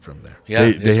had any from there.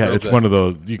 Yeah, they have, real it's good. one of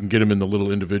those. You can get them in the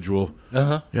little individual.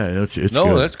 Uh-huh. Yeah, it's No,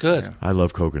 good. that's good. Yeah. I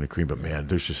love coconut cream, but man,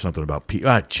 there's just something about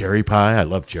cherry pie. I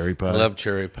love cherry pie. I love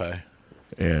cherry pie.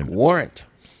 And Warrant.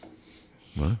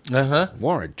 What? Uh-huh.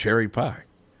 Warrant, cherry pie.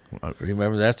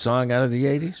 Remember that song out of the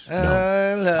 80s?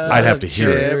 I love I'd have to hear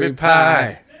it. cherry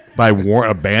pie. By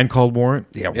a band called Warrant.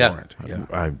 Yeah, Warrant.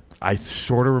 Yeah. I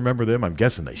sort of remember them. I'm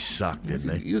guessing they sucked, didn't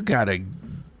they? You gotta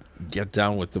get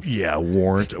down with the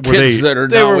Warrant. Were kids they, that are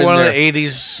They now were in one of their- the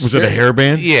 80s. Was it a hair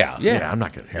band? Yeah. I'm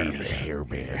not going to 80s hair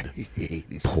band.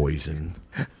 Poison,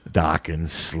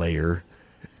 Dawkins, Slayer,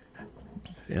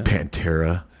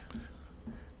 Pantera.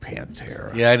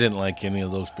 Yeah, I didn't like any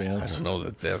of those bands. I don't know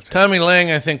that's Tommy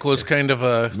Lang, I think, was kind of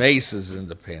a... Mace is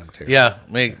into Pantera. Yeah,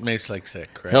 Mace likes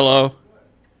that crap. Hello.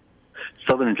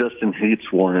 Southern Justin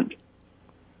hates Warrant.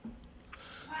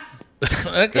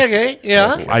 Okay,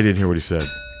 yeah. I didn't hear what he said.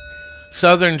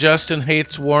 Southern Justin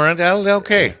hates Warrant.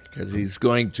 Okay. Because he's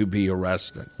going to be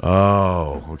arrested.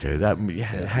 Oh, okay. That I had to You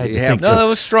have think to- No, that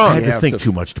was strong. I had You to have think to-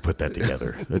 too much to put that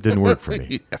together. That didn't work for me.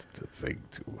 You have to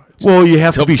think too much. Well, you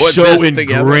have to be put so this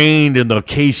together. ingrained in the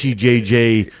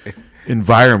KCJJ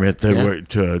environment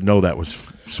to know that was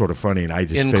sort of funny, and I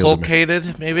just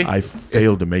Inculcated, maybe? I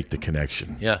failed to make the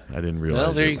connection. Yeah. I didn't realize.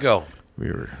 Well, there you go. We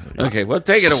were Okay, well,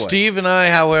 take it away. Steve and I,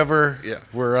 however,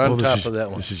 were on Well, top of that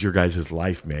one. This is your guys'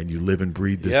 life, man. You live and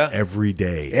breathe this Yeah. every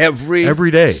day. Every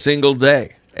day. single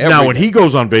day. Now, when he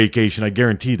goes on vacation, I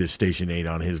guarantee this station ain't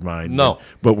on his mind. No.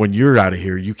 But when you're out of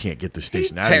here, you can't get the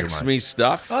station out of your Texts mind. me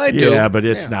stuff. I do. Yeah, but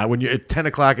it's not. When you're at 10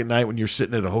 o'clock at night, when you're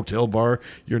sitting at a hotel bar,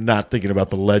 you're not thinking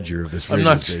about the ledger of this I'm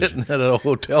radio not station. sitting at a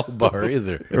hotel bar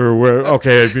either. Or where,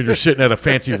 okay, if you're sitting at a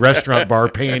fancy restaurant bar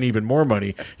paying even more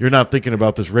money, you're not thinking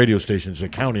about this radio station's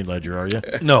accounting ledger, are you?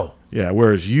 No. Yeah,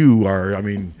 whereas you are, I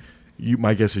mean,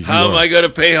 my guess is you How are. am I going to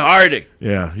pay Hardy?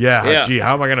 Yeah. Gee,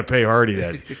 how am I going to pay Hardy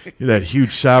that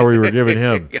huge salary we're giving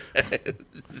him?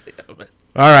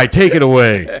 All right, take it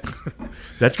away.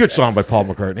 That's a good song by Paul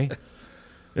McCartney.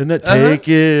 Isn't that Take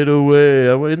It Away?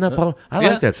 Isn't that Paul? I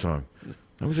like that song.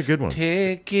 That was a good one.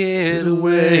 Take it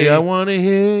away. I want to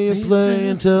hear you play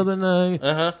until the night.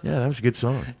 Uh-huh. Yeah, that was a good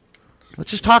song. Let's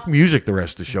just talk music the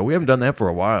rest of the show. We haven't done that for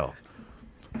a while.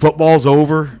 Football's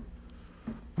over.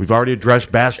 We've already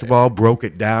addressed basketball, broke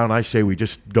it down. I say we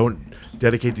just don't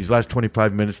dedicate these last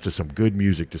 25 minutes to some good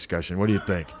music discussion. What do you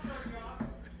think?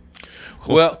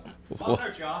 Well,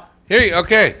 here you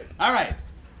okay. All right.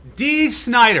 Dee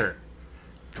Snider.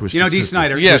 Twisted You know Dee Sister.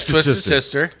 Snider? Yes, Twisted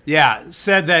Sister. Yeah,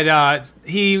 said that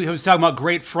he was talking about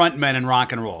great frontmen in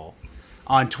rock and roll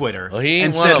on Twitter. Well, he ain't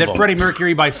and one said of that them. Freddie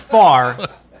Mercury by far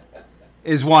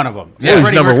is one of them. Yeah, he's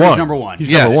Freddie number Mercury's one. number one. He's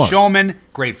number one. Showman,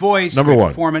 great voice, Number great one.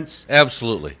 performance.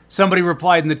 Absolutely. Somebody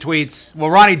replied in the tweets, well,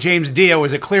 Ronnie James Dio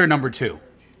is a clear number two.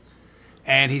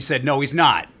 And he said, no, he's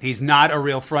not. He's not a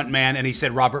real front man. And he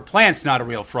said Robert Plant's not a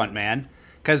real front man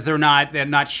because they're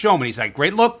not showmen. He's like,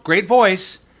 great look, great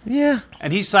voice. Yeah.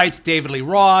 And he cites David Lee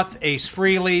Roth, Ace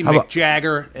Frehley, How Mick about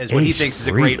Jagger as what he Ace thinks is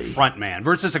a great Frehley? front man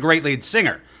versus a great lead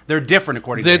singer. They're different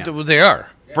according to him. They are.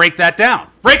 Break that down.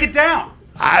 Break it down.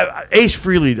 Ace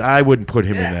Frehley, I wouldn't put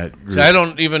him in that group. So I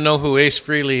don't even know who Ace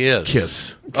Frehley is.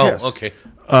 Kiss. Oh, okay.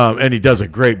 And he does a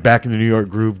great Back in the New York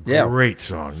Groove. Yeah. Great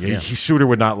song. Yeah. Shooter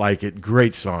would not like it.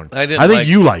 Great song. I think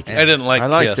you like it. I didn't like I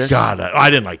liked Kiss. it. God,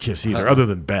 I didn't like Kiss either, other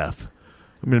than Beth.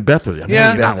 I mean, Beth was. I mean,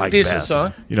 Yeah, not like decent Beth.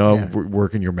 song. You know, Yeah.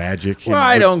 working your magic. Well,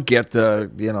 I don't get the,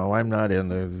 I'm not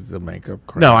into the makeup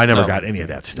crap. No, I never No. got any of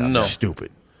that stuff. No.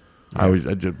 Stupid.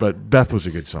 But Beth was a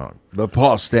good song. But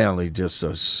Paul Stanley, just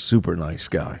a super nice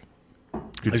guy.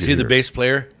 Good Is to he the hear. bass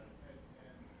player?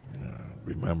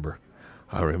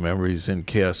 I remember he's in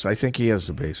Kiss. I think he is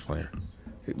the bass player.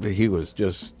 He was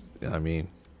just,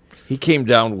 he came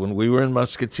down when we were in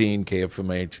Muscatine,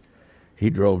 KFMH. He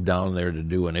drove down there to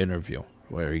do an interview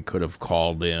where he could have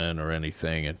called in or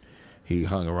anything, and he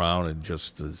hung around and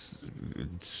just is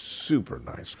super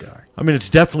nice guy. I mean, it's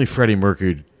definitely Freddie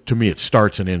Mercury. To me, it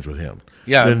starts and ends with him.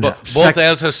 Yeah, Then both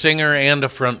as a singer and a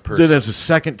front person. Then as a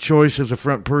second choice as a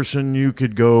front person, you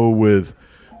could go with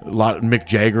Mick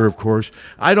Jagger, of course.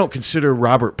 I don't consider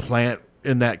Robert Plant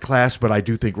in that class, but I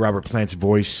do think Robert Plant's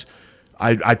voice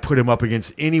I'd put him up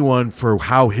against anyone for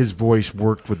how his voice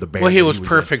worked with the band. Well, he was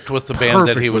perfect with the band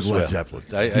that he was Led with. Zeppelin.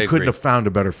 I you couldn't agree. have found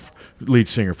a better lead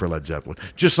singer for Led Zeppelin.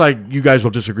 Just like you guys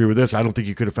will disagree with this, I don't think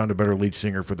you could have found a better lead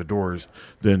singer for the Doors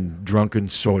than drunken,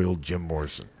 soiled Jim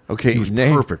Morrison. Okay, he was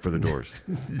perfect for the Doors.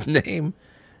 Name.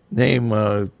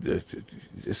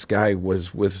 This guy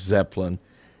was with Zeppelin,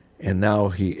 and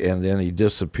then he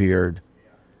disappeared.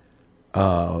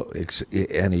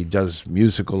 And he does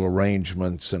musical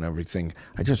arrangements and everything.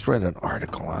 I just read an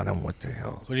article on him. What the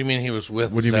hell? What do you mean he was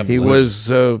with? What do you mean? He was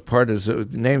part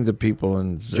of. Name the people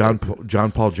and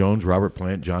John Paul Jones, Robert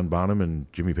Plant, John Bonham, and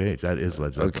Jimmy Page. That is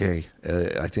Led Zeppelin. Okay,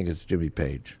 I think it's Jimmy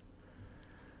Page.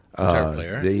 Guitar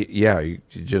player. He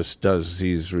just does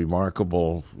these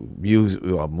remarkable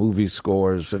movie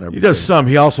scores and everything. He does some.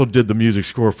 He also did the music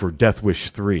score for Death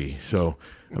Wish 3. So,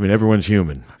 I mean, everyone's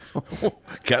human.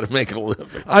 Got to make a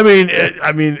living. I mean,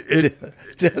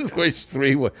 Death Wish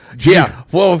 3. Yeah.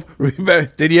 Well, remember,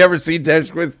 did you ever see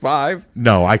Death Wish 5?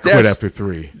 No, I quit after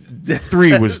 3.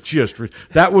 3 was just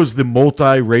that was the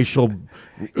multiracial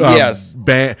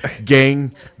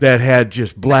gang that had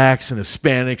just blacks and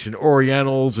Hispanics and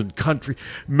Orientals and country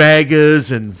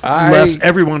MAGAs and lefts,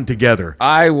 everyone together.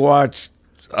 I watched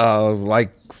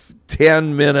like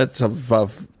 10 minutes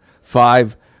of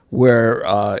 5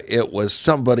 where it was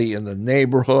somebody in the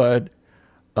neighborhood,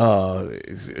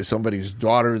 somebody's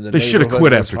daughter in the neighborhood. They should have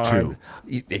quit after 2.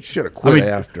 They should have quit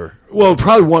after. Well,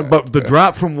 probably 1, but the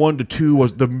drop from 1 to 2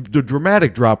 was the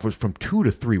dramatic drop was from 2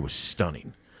 to 3 was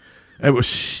stunning. It was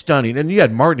stunning, and you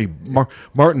had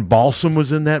Martin Balsam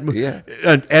was in that movie,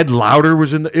 and Ed Lauder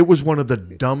was in. It was one of the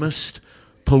dumbest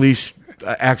police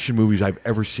action movies I've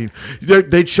ever seen.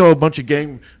 They'd show a bunch of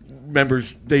gang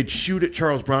members. They'd shoot at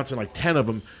Charles Bronson, like 10 of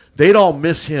them. They'd all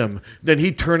miss him. Then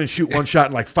he'd turn and shoot one shot,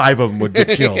 and like 5 of them would get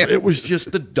killed. It was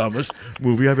just the dumbest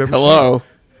movie I've ever seen.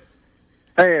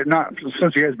 Hey,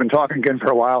 since you guys have been talking again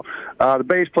for a while, the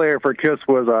bass player for Kiss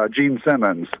was Gene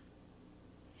Simmons.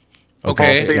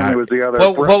 Okay. Paul Stanley was the other.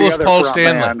 What was Paul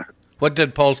Stanley? Man. What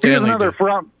did Paul Stanley do?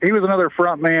 He was another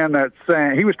front man that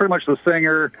sang. He was pretty much the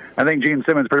singer. I think Gene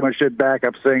Simmons pretty much did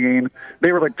backup singing.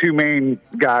 They were like 2 main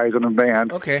guys in the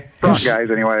band. Okay. Front guys,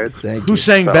 anyways. Who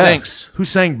sang Beth? Thanks. Who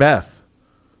sang Beth?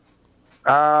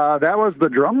 That was the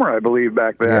drummer, I believe,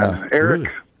 back then. Yeah.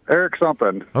 Eric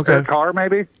something. Okay. Eric Carr,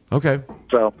 maybe. Okay.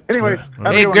 So, anyways.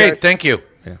 Hey, great. Thank you.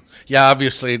 Yeah,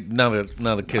 obviously not a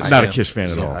Kiss fan. Not a Kiss fan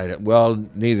at all. Well,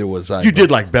 neither was I. You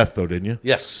did like Beth, though, didn't you?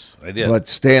 Yes, I did. But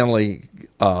Stanley,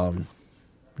 at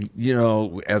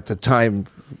the time,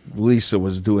 Lisa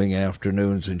was doing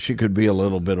afternoons, and she could be a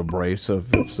little bit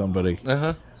abrasive if somebody.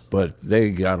 But they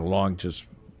got along just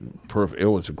perfect. It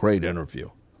was a great interview,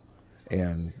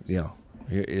 and he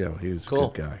was a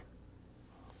good guy.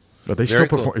 But they still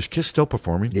perform. Is Kiss still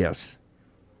performing? Yes.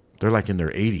 They're like in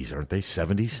their 80s, aren't they?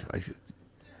 70s?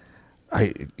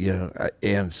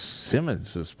 And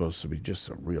Simmons is supposed to be just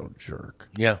a real jerk.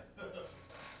 Yeah.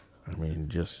 I mean,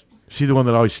 just... See the one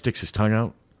that always sticks his tongue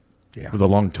out? Yeah. With a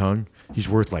long tongue? He's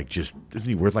worth isn't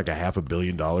he worth like $500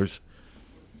 million?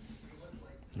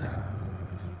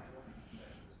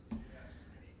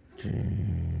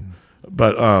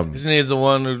 But, isn't he the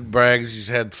one who brags he's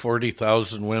had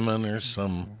 40,000 women or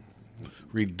some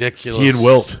ridiculous... He and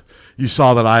Wilt. You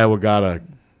saw that Iowa got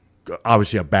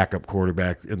obviously a backup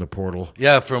quarterback in the portal.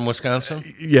 Yeah, from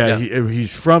Wisconsin. Yeah.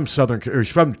 He's from he's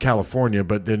from California,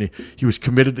 but then he was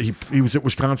committed. He was at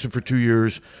Wisconsin for 2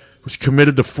 years, was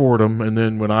committed to Fordham, and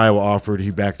then when Iowa offered,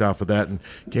 he backed off of that and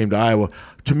came to Iowa.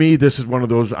 To me, this is one of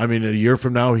those. I mean, a year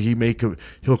from now,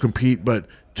 he'll compete, but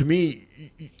to me,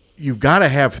 you've got to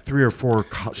have 3 or 4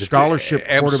 scholarship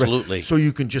quarterbacks so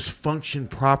you can just function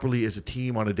properly as a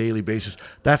team on a daily basis.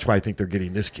 That's why I think they're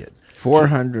getting this kid.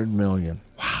 $400 million.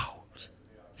 Wow.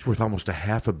 He's worth almost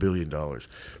 $500 million.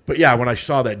 But yeah, when I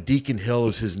saw that, Deacon Hill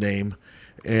is his name.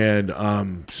 And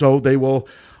so they will,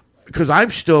 because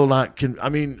I'm still not,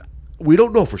 we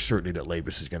don't know for certainty that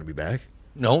Labus is going to be back.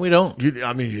 No, we don't.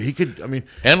 He could,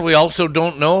 And we also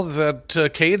don't know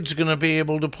that Cade's going to be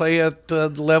able to play at the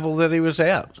level that he was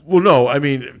at. Well, no,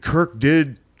 Kirk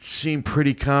did seem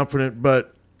pretty confident,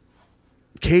 but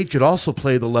Cade could also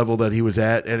play the level that he was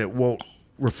at, and it won't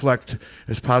reflect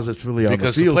as positively on the field.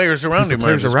 Because the players around him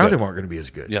aren't going to be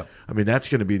as good. Yeah. That's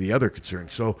going to be the other concern.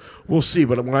 So we'll see.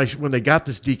 But when they got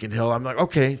this Deacon Hill, I'm like,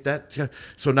 okay,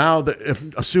 so now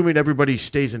assuming everybody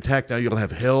stays intact, now you'll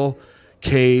have Hill,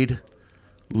 Cade,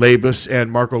 Labus,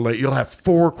 and Marco. You'll have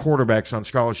 4 quarterbacks on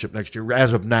scholarship next year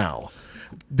as of now.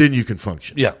 then you can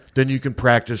function. Yeah. Then you can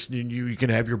practice. You can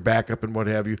have your backup and what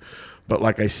have you. But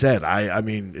like I said, I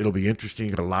mean, it'll be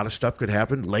interesting. A lot of stuff could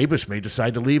happen. Labus may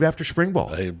decide to leave after spring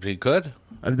ball. He could.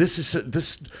 And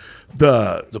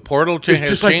the portal it's has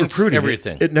just like changed recruiting.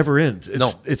 everything. It never ends.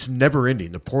 It's No. never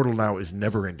ending. The portal now is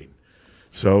never ending.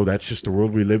 So that's just the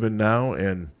world we live in now.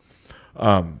 And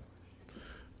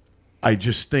I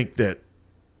just think that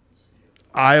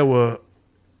Iowa,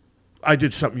 I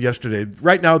did something yesterday.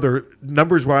 Right now, they're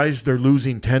numbers-wise, they're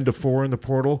losing 10-4 in the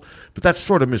portal, but that's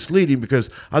sort of misleading because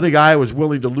I think Iowa's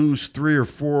willing to lose 3 or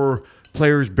 4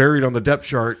 players buried on the depth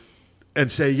chart and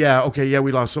say,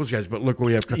 we lost those guys, but look what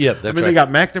we have. Yeah, that's They right. got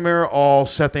McNamara, All,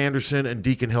 Seth Anderson, and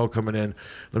Deacon Hill coming in.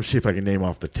 Let me see if I can name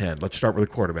off the 10. Let's start with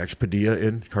the quarterbacks. Padilla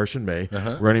and Carson May.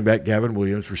 Running back Gavin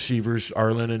Williams. Receivers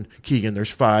Arlen and Keegan.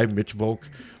 There's 5. Mitch Volk.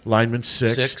 Lineman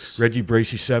 6. Reggie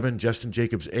Bracey 7. Justin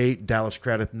Jacobs 8. Dallas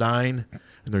Craddock 9.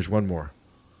 And there's one more.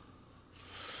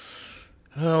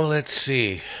 Oh, let's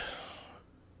see.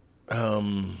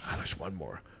 There's one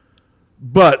more.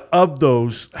 But of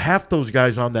those, half those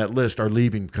guys on that list are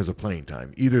leaving because of playing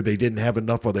time. Either they didn't have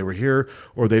enough while they were here,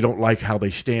 or they don't like how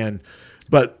they stand.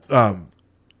 But Terry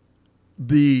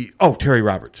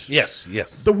Roberts. Yes.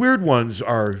 The weird ones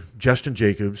are Justin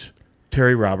Jacobs,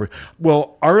 Terry Roberts.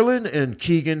 Well, Arlen and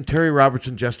Keegan, Terry Roberts,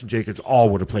 and Justin Jacobs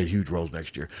all would have played huge roles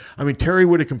next year. I mean, Terry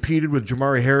would have competed with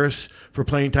Jamari Harris for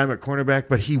playing time at cornerback,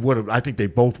 but he would have. I think they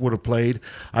both would have played.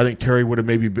 I think Terry would have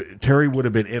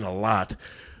been in a lot.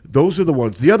 Those are the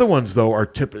ones. The other ones, though, are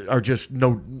just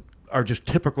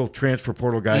typical transfer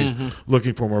portal guys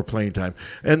looking for more playing time.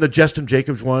 And the Justin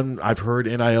Jacobs one, I've heard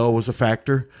NIL was a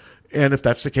factor. And if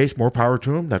that's the case, more power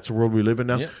to him. That's the world we live in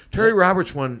now. Yeah. Terry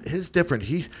Roberts one is different.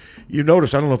 You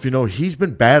notice, I don't know if you know, he's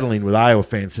been battling with Iowa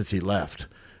fans since he left.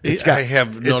 I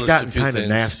have noticed it's gotten a few kind of things.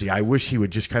 nasty. I wish he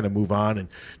would just kind of move on and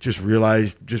just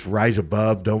rise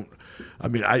above.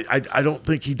 I don't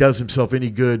think he does himself any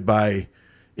good by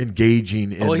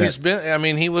engaging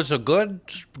in he was a good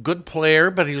player,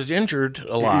 but he was injured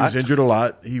a lot. He was injured a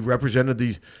lot. He represented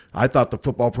the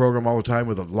football program all the time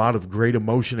with a lot of great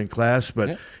emotion and class,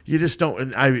 but you just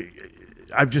don't. And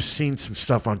I've just seen some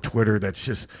stuff on Twitter it's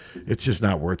just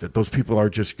not worth it. Those people are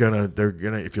just they're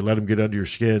gonna, if you let them get under your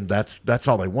skin, that's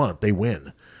all they want. They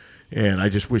win. And I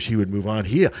just wish he would move on.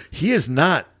 He has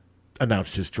not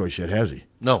announced his choice yet, has he?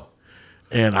 No.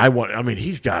 And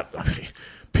he's got,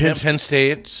 Penn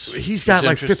State. He's got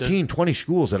like 15, 20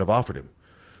 schools that have offered him.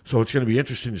 So it's going to be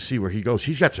interesting to see where he goes.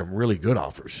 He's got some really good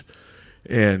offers.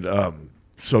 And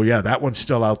that one's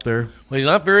still out there. Well, he's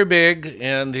not very big,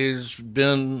 and he's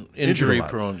been injury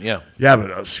prone. Yeah. Yeah,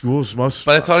 but schools must.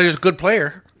 But I thought he was a good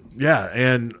player. Yeah,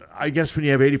 and I guess when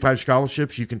you have 85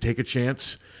 scholarships, you can take a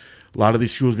chance. A lot of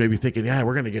these schools may be thinking,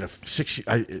 we're going to get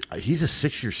he's a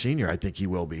 6-year senior, I think he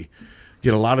will be.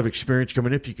 Get a lot of experience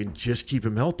coming in if you can just keep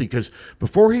him healthy. Because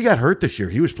before he got hurt this year,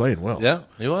 he was playing well. Yeah,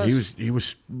 he was. He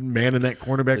was manning that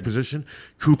cornerback position.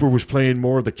 Cooper was playing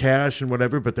more of the cash and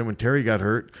whatever. But then when Terry got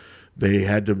hurt, they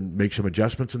had to make some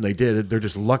adjustments, and they did. They're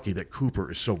just lucky that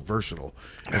Cooper is so versatile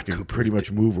and can pretty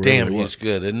much move wherever Damn, they want. he's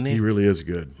good, isn't he? He really is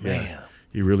good. Man. Yeah,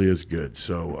 he really is good.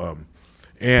 So,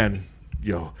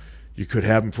 you could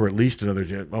have him for at least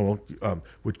another.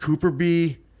 Would Cooper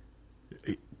be?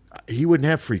 He wouldn't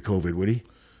have free COVID, would he?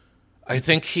 I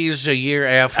think he's a year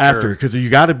after. After, because you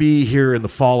got to be here in the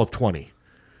fall of 20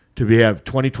 to have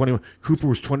 2021. Cooper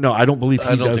was 20. No, I don't believe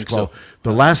he does qualify. So.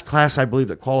 The last class I believe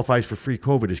that qualifies for free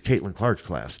COVID is Caitlin Clark's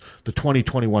class, the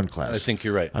 2021 class. I think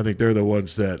you're right. I think they're the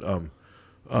ones that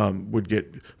would get.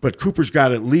 But Cooper's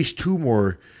got at least 2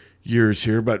 more years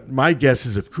here. But my guess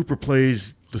is if Cooper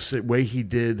plays the way he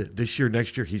did this year,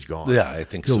 next year, he's gone. Yeah, I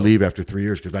think he'll so. leave after 3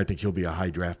 years because I think he'll be a high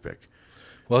draft pick.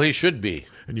 Well, he should be.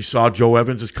 And you saw Joe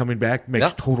Evans is coming back.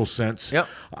 Makes total sense. Yep.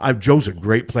 Joe's a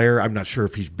great player. I'm not sure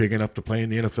if he's big enough to play in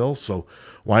the NFL, so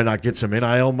why not get some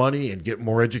NIL money and get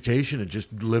more education and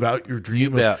just live out your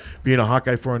dream of being a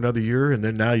Hawkeye for another year? And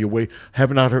then now you wait.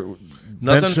 Haven't not heard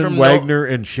nothing Benson, from Wagner,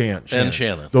 and Shannon.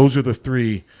 Shannon. Those are the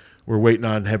 3 we're waiting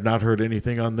on. Have not heard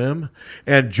anything on them.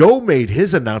 And Joe made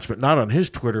his announcement not on his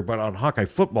Twitter but on Hawkeye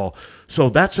Football. So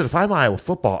that's it. If I'm Iowa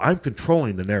football, I'm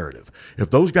controlling the narrative.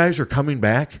 If those guys are coming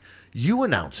back, you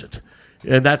announce it.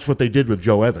 And that's what they did with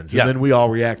Joe Evans. And then we all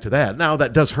react to that. Now,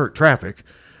 that does hurt traffic.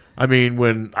 I mean,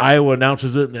 when Iowa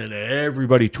announces it and then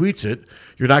everybody tweets it,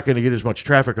 you're not going to get as much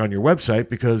traffic on your website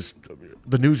because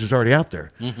the news is already out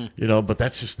there. Mm-hmm. But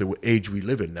that's just the age we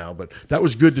live in now. But that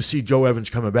was good to see Joe Evans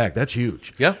coming back. That's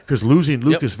huge. Yeah. Because losing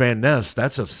Lucas Van Ness,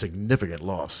 that's a significant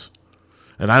loss.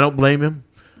 And I don't blame him.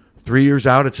 3 years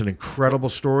out, it's an incredible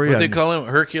story. What they call him,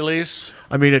 Hercules?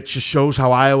 I mean, it just shows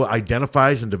how Iowa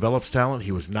identifies and develops talent.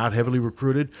 He was not heavily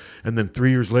recruited, and then 3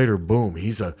 years later, boom,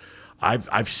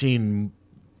 I've seen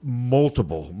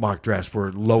multiple mock drafts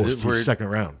where lowest to second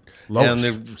round. Lowest. And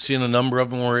they've seen a number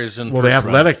of them where he's in Well, first the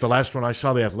Athletic, round. the last one I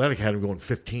saw, the Athletic had him going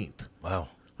 15th. Wow.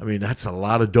 I mean, that's a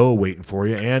lot of dough waiting for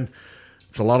you, and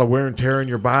it's a lot of wear and tear in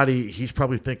your body. He's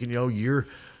probably thinking,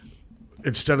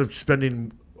 instead of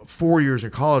spending 4 years in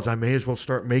college, I may as well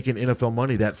start making NFL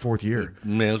money that fourth year.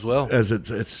 May as well. As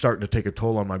it's starting to take a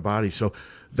toll on my body. So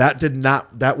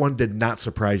that one did not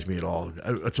surprise me at all.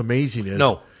 It's amazing.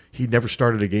 No. He never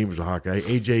started a game as a Hawkeye.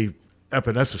 A.J.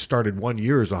 Epinesa started 1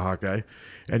 year as a Hawkeye.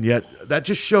 And yet that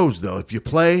just shows, though, if you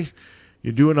play,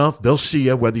 you do enough, they'll see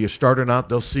you. Whether you start or not,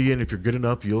 they'll see you. And if you're good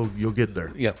enough, you'll get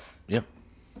there. Yeah.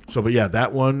 So, but yeah,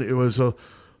 that one, it was a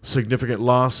significant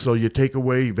loss. So you take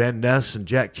away Van Ness and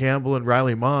Jack Campbell and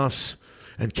Riley Moss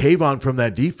and Kayvon from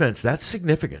that defense. That's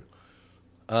significant.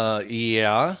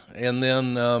 Yeah, and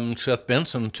then Seth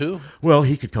Benson too. Well,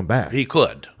 he could come back. He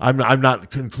could. I'm not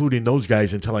concluding those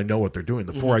guys until I know what they're doing.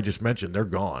 The four I just mentioned, they're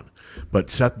gone. But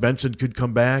Seth Benson could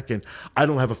come back, and I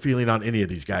don't have a feeling on any of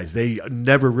these guys. They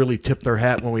never really tipped their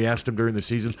hat when we asked them during the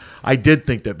season. I did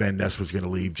think that Van Ness was going to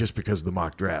leave just because of the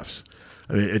mock drafts.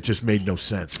 I mean, it just made no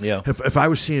sense. Yeah. If I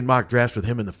was seeing mock drafts with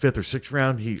him in the 5th or 6th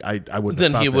round, I would.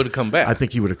 Then he would have come back. I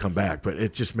think he would have come back, but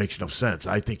it just makes no sense.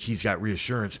 I think he's got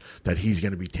reassurance that he's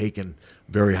going to be taken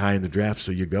very high in the draft.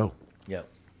 So you go. Yeah.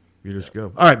 You just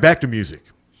go. All right, back to music.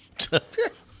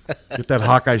 Get that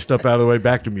Hawkeye stuff out of the way.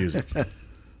 Back to music.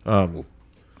 Trying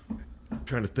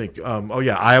to think.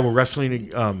 Iowa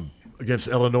wrestling against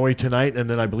Illinois tonight, and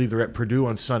then I believe they're at Purdue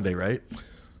on Sunday, right?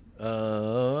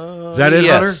 Is that it,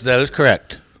 Hunter? Yes, that is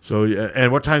correct. So,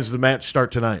 and what time does the match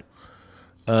start tonight?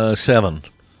 7.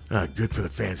 Good for the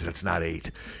fans that it's not 8,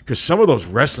 because some of those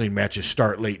wrestling matches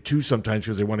start late too sometimes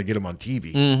because they want to get them on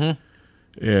TV.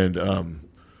 Mm-hmm. And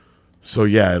so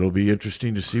yeah, it'll be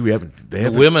interesting to see.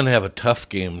 The women have a tough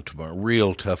game tomorrow,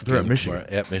 real tough They're game at Michigan.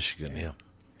 tomorrow at Michigan. Yeah.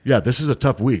 Yeah, this is a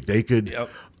tough week. They could. Yep.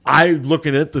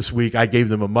 Looking at this week, I gave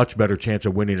them a much better chance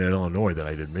of winning at Illinois than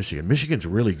I did Michigan. Michigan's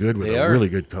really good with really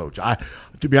good coach.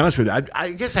 To be honest with you,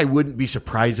 I guess I wouldn't be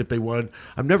surprised if they won.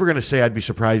 I'm never going to say I'd be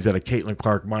surprised that a Caitlin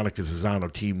Clark, Monica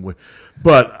Zazano team would.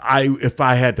 But if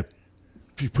I had to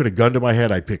put a gun to my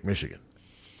head, I'd pick Michigan.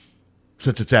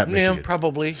 Since it's at Michigan. Yeah,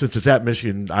 probably. Since it's at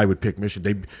Michigan, I would pick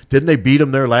Michigan. Didn't they beat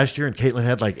them there last year, and Caitlin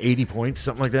had like 80 points,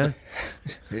 something like that?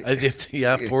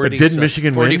 40. But didn't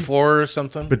Michigan 44 win? or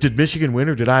something? But did Michigan win,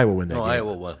 or did Iowa win that game? No,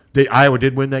 Iowa won. Iowa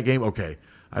did win that game? Okay.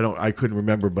 I couldn't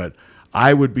remember, but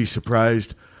I would be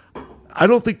surprised. I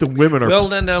don't think the women are... Well,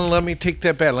 then let me take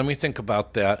that back. Let me think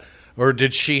about that. Or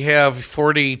did she have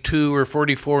 42 or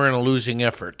 44 in a losing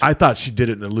effort? I thought she did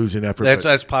it in a losing effort.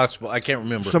 That's possible. I can't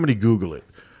remember. Somebody Google it.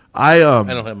 I don't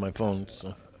have my phone.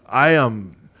 So.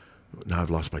 Now I've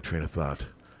lost my train of thought.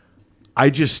 I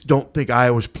just don't think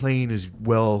Iowa's playing as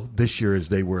well this year as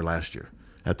they were last year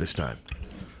at this time.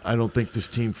 I don't think this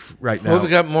team right now. Well, we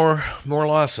got more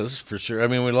losses for sure. I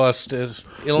mean, we lost Illinois.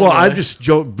 Well, I'm just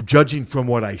judging from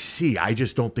what I see. I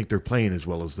just don't think they're playing as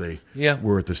well as they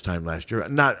were at this time last year.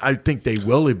 I think they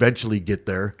will eventually get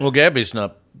there. Well, Gabby's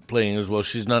not playing as well.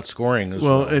 She's not scoring as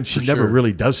well. Well, and she never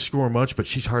really does score much, but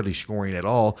she's hardly scoring at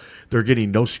all. They're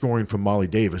getting no scoring from Molly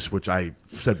Davis, which I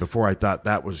said before I thought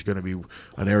that was going to be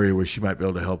an area where she might be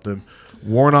able to help them.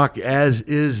 Warnock, as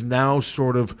is now,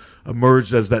 sort of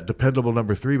emerged as that dependable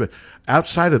number 3, but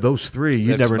outside of those three,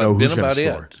 you never know who's going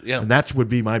to score. Yeah. And that would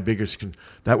be my biggest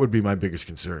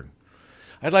concern.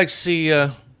 I'd like to see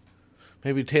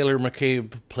maybe Taylor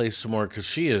McCabe play some more, because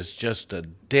she is just a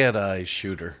dead-eye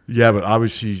shooter. Yeah, but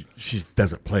obviously she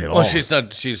doesn't play at all. Oh, she's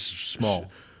not. She's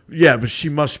small. Yeah, but she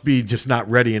must be just not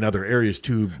ready in other areas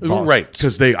too. Right.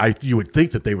 Because you would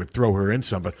think that they would throw her in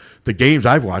some, but the games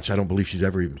I've watched, I don't believe she's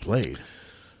ever even played.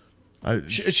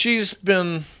 She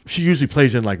usually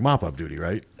plays in like mop-up duty,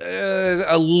 right?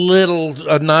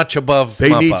 A notch above.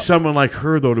 They need someone like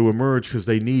her though to emerge, because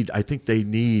I think they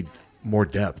need more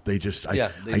depth. I just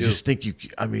think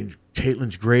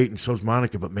Caitlin's great and so's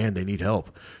Monica, but man, they need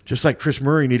help. Just like Chris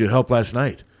Murray needed help last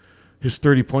night. His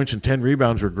 30 points and 10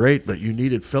 rebounds were great, but you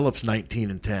needed Phillips 19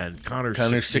 and 10,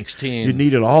 Connor's 16. You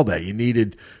needed all that. You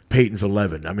needed Peyton's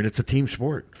 11. I mean, it's a team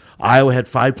sport. Iowa had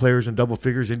 5 players in double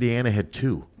figures. Indiana had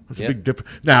 2. That's a big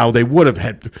difference. Now, they would have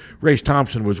had Race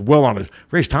Thompson was on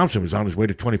his way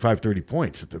to 25, 30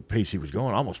 points at the pace he was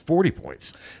going, almost 40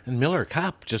 points. And Miller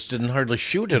Kopp just didn't hardly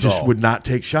shoot at Just all. would not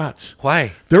take shots.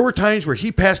 Why? There were times where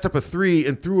he passed up a three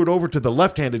and threw it over to the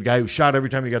left-handed guy who shot every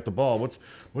time he got the ball.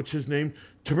 What's his name?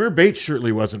 Tamir Bates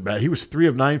certainly wasn't bad. He was 3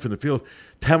 of 9 from the field.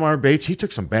 Tamar Bates, he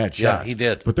took some bad shots. Yeah, he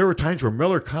did. But there were times where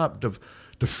Miller Kopp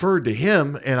deferred to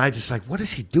him, and I just like, what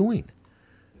is he doing?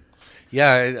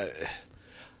 Yeah,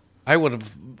 I would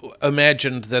have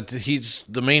imagined that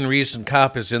the main reason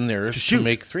Kopp is in there is to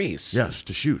make threes. Yes,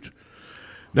 to shoot.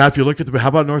 Now, if you look at how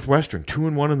about Northwestern?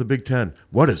 2-1 in the Big Ten.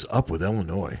 What is up with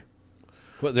Illinois?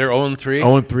 What, they're 0-3?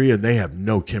 0-3, and they have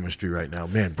no chemistry right now.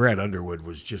 Man, Brad Underwood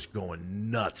was just going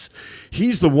nuts.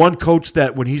 He's the one coach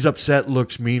that, when he's upset,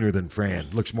 looks meaner than Fran.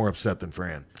 Looks more upset than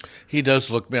Fran. He does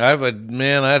look mean.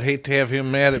 I'd hate to have him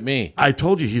mad at me. I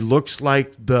told you, he looks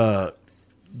like the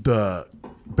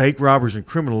bank robbers and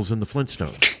criminals in the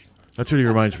Flintstones. That's what he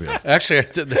reminds me of. Actually,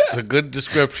 that's a good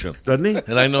description. Doesn't he?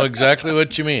 And I know exactly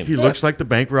what you mean. He looks like the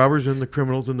bank robbers and the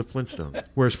criminals in the Flintstones.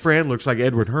 Whereas Fran looks like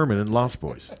Edward Herman in Lost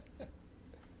Boys.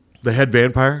 The head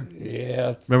vampire?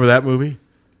 Yeah. Remember that movie?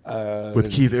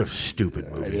 With Keith. It was a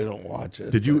stupid movie. I didn't watch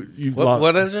it. Did you?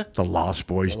 What is it? The Lost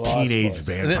Boys, teenage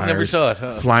vampires. I never saw it.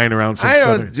 Huh? Flying around some I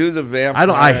don't southern. do the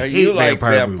vampire. I hate you like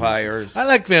vampire vampires. movies. I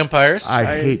like vampires. I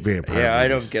hate vampire Yeah, I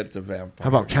movies. don't get the vampire. How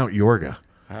about Count Yorga?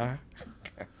 Huh?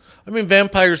 I mean,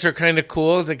 vampires are kind of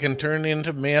cool. They can turn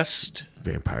into mist.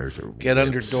 Vampires are get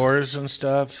under doors and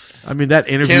stuff. I mean, that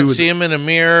interview. Can't with, see him in a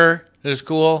mirror. It's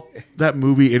cool. That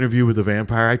movie, Interview with the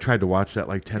Vampire, I tried to watch that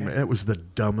like 10 minutes. It was the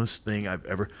dumbest thing I've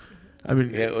ever. I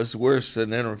mean, it was worse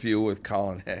than Interview with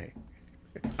Colin Hay.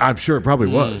 I'm sure it probably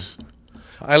was.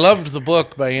 I loved the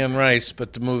book by Anne Rice,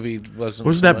 but the movie wasn't.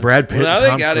 Wasn't that Brad Pitt? Well, now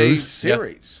Tom they got Cruise? a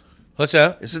series. Yeah. What's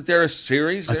that? Isn't there a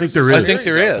series? I think there is. I think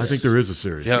there is. I think there is a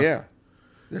series. Yeah.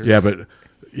 Yeah, but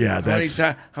that's.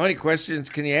 How many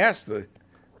questions can you ask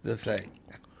the thing?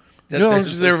 No,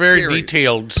 they're very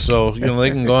detailed, so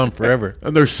they can go on forever.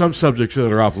 And there's some subjects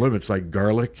that are off limits, like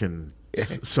garlic and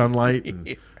sunlight.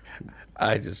 And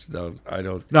I just don't. I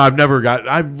don't. No, I've never got.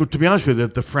 To be honest with you,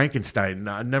 the Frankenstein.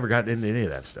 I've never gotten into any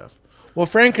of that stuff. Well,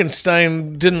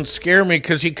 Frankenstein didn't scare me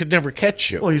because he could never catch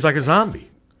you. Well, he's like a zombie.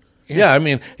 Yeah, I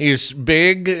mean, he's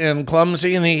big and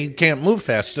clumsy, and he can't move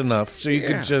fast enough, so you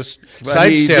could just sidestep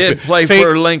he did play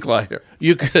for Linklater.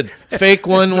 You could fake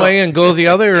one way and go the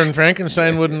other, and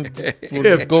Frankenstein would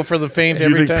go for the feint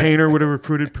every You think time. Painter would have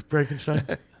recruited Frankenstein?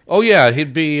 Oh, yeah,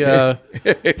 he'd be...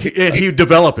 he'd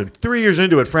develop it. 3 years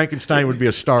into it, Frankenstein would be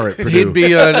a star at Purdue. He'd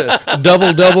be a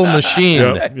double machine.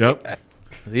 Yep.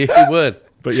 He would.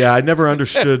 But yeah, I never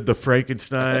understood the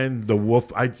Frankenstein, the wolf,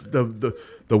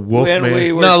 the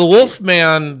Wolfman. Now, the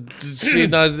Wolfman, see,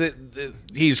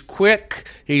 he's quick,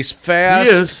 he's fast,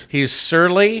 He is. He's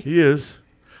surly. He is.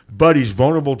 But he's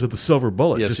vulnerable to the silver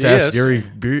bullet. Yes, Just he ask is.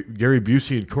 Gary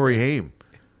Busey and Corey Haim.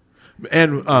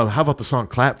 And how about the song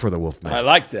 "Clap for the Wolfman"? I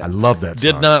like that. I love that.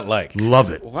 Did song. not like.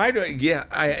 Love it. Why do I? Yeah,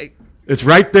 It's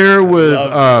right there with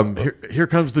Here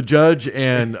Comes the Judge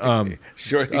and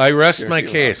I rest my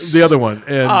case. the other one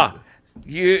and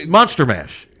you Monster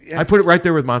Mash. I put it right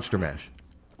there with Monster Mash.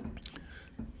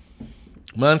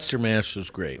 Monster Mash was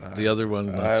great. The other one,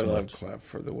 not I so love much. Clap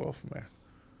for the Wolfman.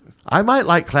 I might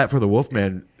like Clap for the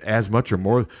Wolfman as much or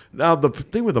more. Now the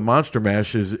thing with the Monster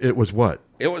Mash is it was what?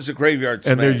 It was a graveyard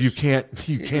smash. And there you can't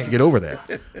get over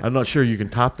that. I'm not sure you can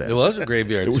top that. It was a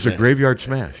graveyard It was smash. a graveyard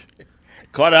smash.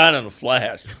 Caught on in a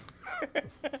flash.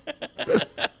 Do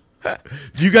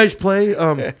you guys play?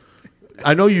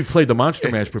 I know you've played the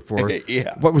Monster Mash before.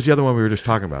 Yeah. What was the other one we were just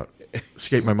talking about?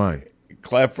 Escaped my mind.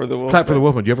 Clap for the Wolfman. Clap for the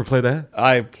Wolfman. Do you ever play that?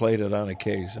 I played it on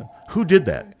occasion. Who did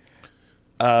that?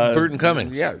 Burton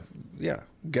Cummings. Yeah.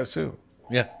 Guess who?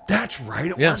 Yeah. That's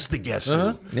right. It Yeah. was the Guess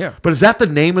Uh-huh. Who. Yeah. But is that the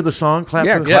name of the song? Clap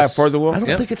Yeah, for the Clap Yes. for the I Wolfman. don't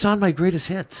Yeah. think it's on my greatest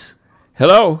hits.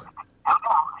 Hello.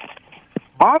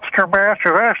 Monster Mash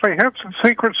is actually Henson's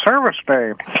Secret Service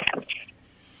name.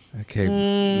 Okay.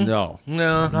 No.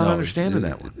 No. Not understanding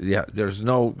that one. Yeah. There's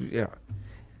no. Yeah.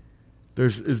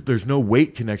 There's no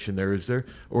weight connection there, is there?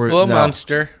 Or Well, no.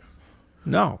 Monster.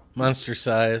 No. Monster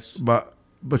size. But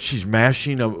she's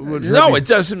mashing a. No, it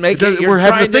doesn't make it. We're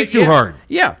having to think too hard.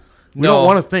 Yeah. We don't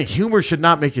want to think. Humor should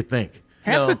not make you think.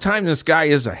 Half the time, this guy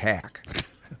is a hack.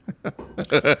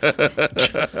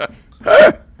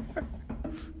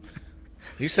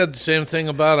 He said the same thing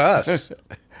about us.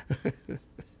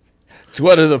 It's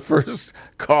one of the first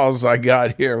calls I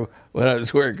got here when I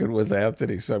was working with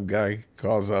Anthony. Some guy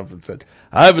calls up and said,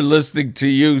 "I've been listening to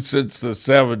you since the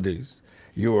 70s.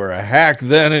 You were a hack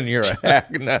then and you're a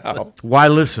hack now." Why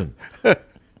listen?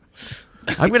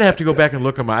 I'm going to have to go back and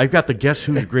look at I've got the Guess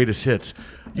Who's Greatest Hits.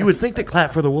 You would think that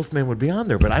Clap for the Wolfman would be on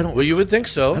there, but I don't. Well, you would think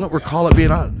so. I don't recall it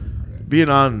being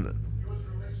on.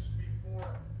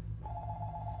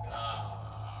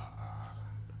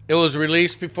 It was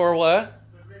released before what?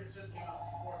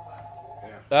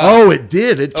 Oh, it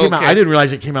did. It came out. Okay. I didn't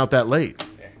realize it came out that late.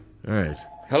 All right.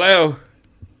 Hello.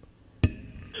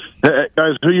 Hey,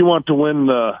 guys, who you want to win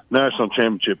the national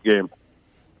championship game?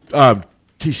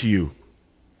 TCU.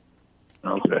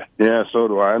 Okay. Yeah, so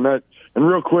do I. And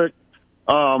real quick,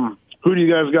 who do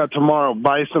you guys got tomorrow,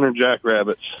 Bison or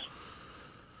Jackrabbits?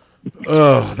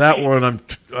 Oh, that one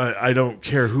I don't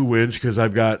care who wins because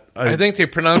I've got. I think they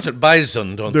pronounce it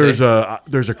Bison, don't there's they?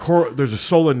 There's a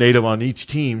Solon native on each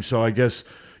team, so I guess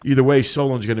either way,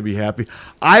 Solon's going to be happy.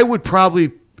 I would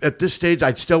probably. At this stage,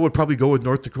 I still would probably go with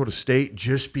North Dakota State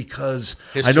just because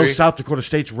I know South Dakota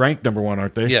State's ranked number 1,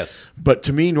 aren't they? Yes. But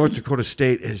to me, North Dakota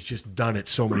State has just done it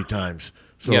so many times.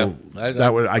 So Yeah,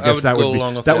 that would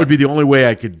that would be the only way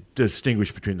I could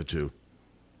distinguish between the two.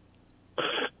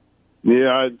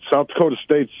 Yeah, South Dakota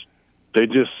State's, they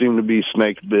just seem to be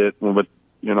snake bit, but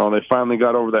they finally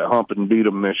got over that hump and beat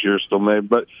them this year.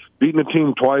 But beating a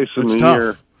team twice in It's a tough.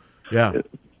 year, Yeah.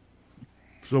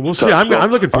 So we'll see.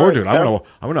 I'm looking forward to it.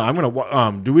 I'm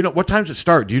gonna. Do we know what times it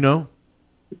start? Do you know?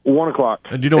 1 o'clock.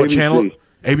 And do you know what channel?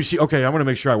 ABC. Okay, I'm gonna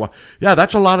make sure I watch. Yeah,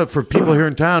 that's a lot for people here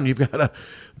in town. You've got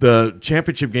the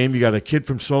championship game. You got a kid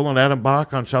from Solon, Adam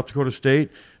Bach on South Dakota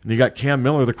State, and you got Cam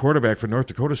Miller, the quarterback for North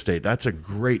Dakota State. That's a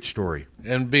great story.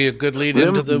 And be a good lead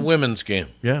into the women's game.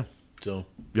 Yeah. So.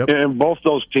 Yep. And both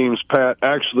those teams, Pat,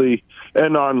 actually,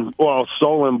 and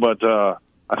Solon, but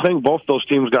I think both those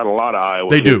teams got a lot of Iowa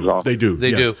They kids do. on. They do. They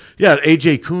yes. do. Yeah,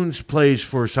 A.J. Coons plays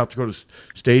for South Dakota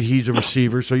State. He's a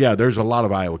receiver. So, yeah, there's a lot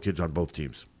of Iowa kids on both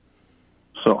teams.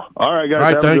 So, all right, guys. All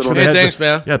right, have thanks a for good the one. heads thanks,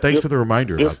 man. Yeah, thanks for the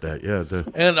reminder about that. Yeah.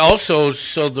 And also,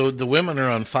 so the women are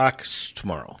on Fox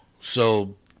tomorrow.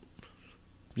 So,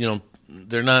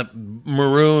 they're not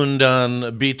marooned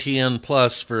on BTN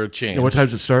Plus for a change. And what time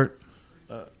does it start?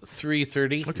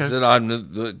 3:30. Okay. Is it on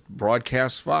the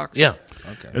broadcast Fox? Yeah.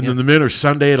 Okay. And then the men are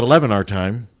Sunday at 11 our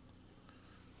time.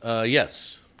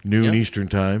 Yes. Noon Eastern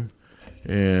time.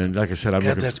 And like I said, I'm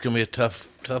looking. That's going to be a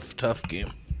tough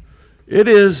game. It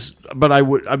is, but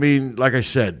like I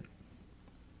said,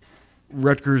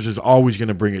 Rutgers is always going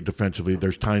to bring it defensively.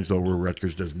 There's times, though, where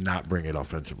Rutgers does not bring it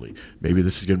offensively. Maybe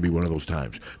this is going to be one of those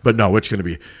times. But no, it's going to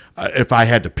be, if I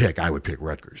had to pick, I would pick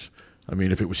Rutgers. I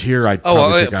mean, if it was here, I'd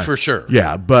probably pick for sure.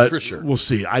 Yeah, but for sure. We'll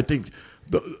see. I think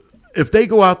if they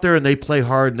go out there and they play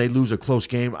hard and they lose a close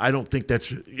game, I don't think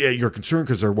that's you're concerned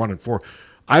because they're 1-4.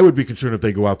 I would be concerned if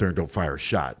they go out there and don't fire a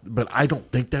shot, but I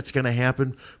don't think that's going to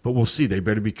happen. But we'll see. They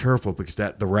better be careful because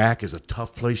the rack is a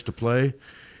tough place to play,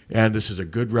 and this is a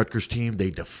good Rutgers team. They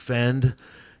defend,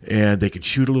 and they can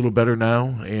shoot a little better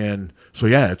now. And so,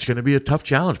 yeah, it's going to be a tough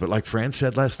challenge. But like Fran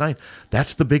said last night,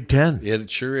 that's the Big Ten. It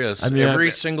sure is. I mean,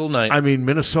 every single night. I mean,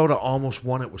 Minnesota almost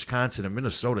won at Wisconsin, and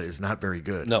Minnesota is not very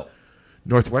good. No.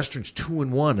 Northwestern's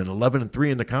 2-1 and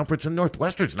 11-3 in the conference, and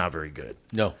Northwestern's not very good.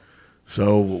 No.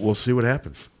 So we'll see what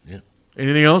happens. Yeah.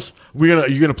 Anything else? Are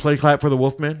you gonna play Clap for the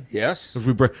Wolfman? Yes.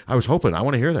 I was hoping. I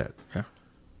want to hear that. Yeah.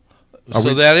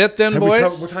 So that it then,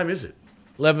 boys? What time is it?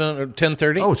 11 or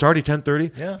 10:30. Oh, it's already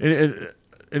 10:30. Yeah.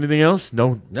 Anything else?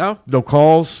 No. No. No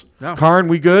calls. No. Karn,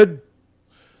 we good?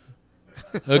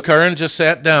 Karin just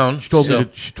sat down. She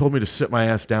told me to sit my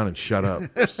ass down and shut up.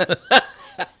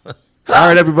 All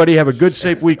right, everybody, have a good,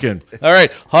 safe weekend. All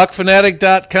right,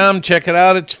 HawkFanatic.com. Check it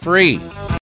out. It's free.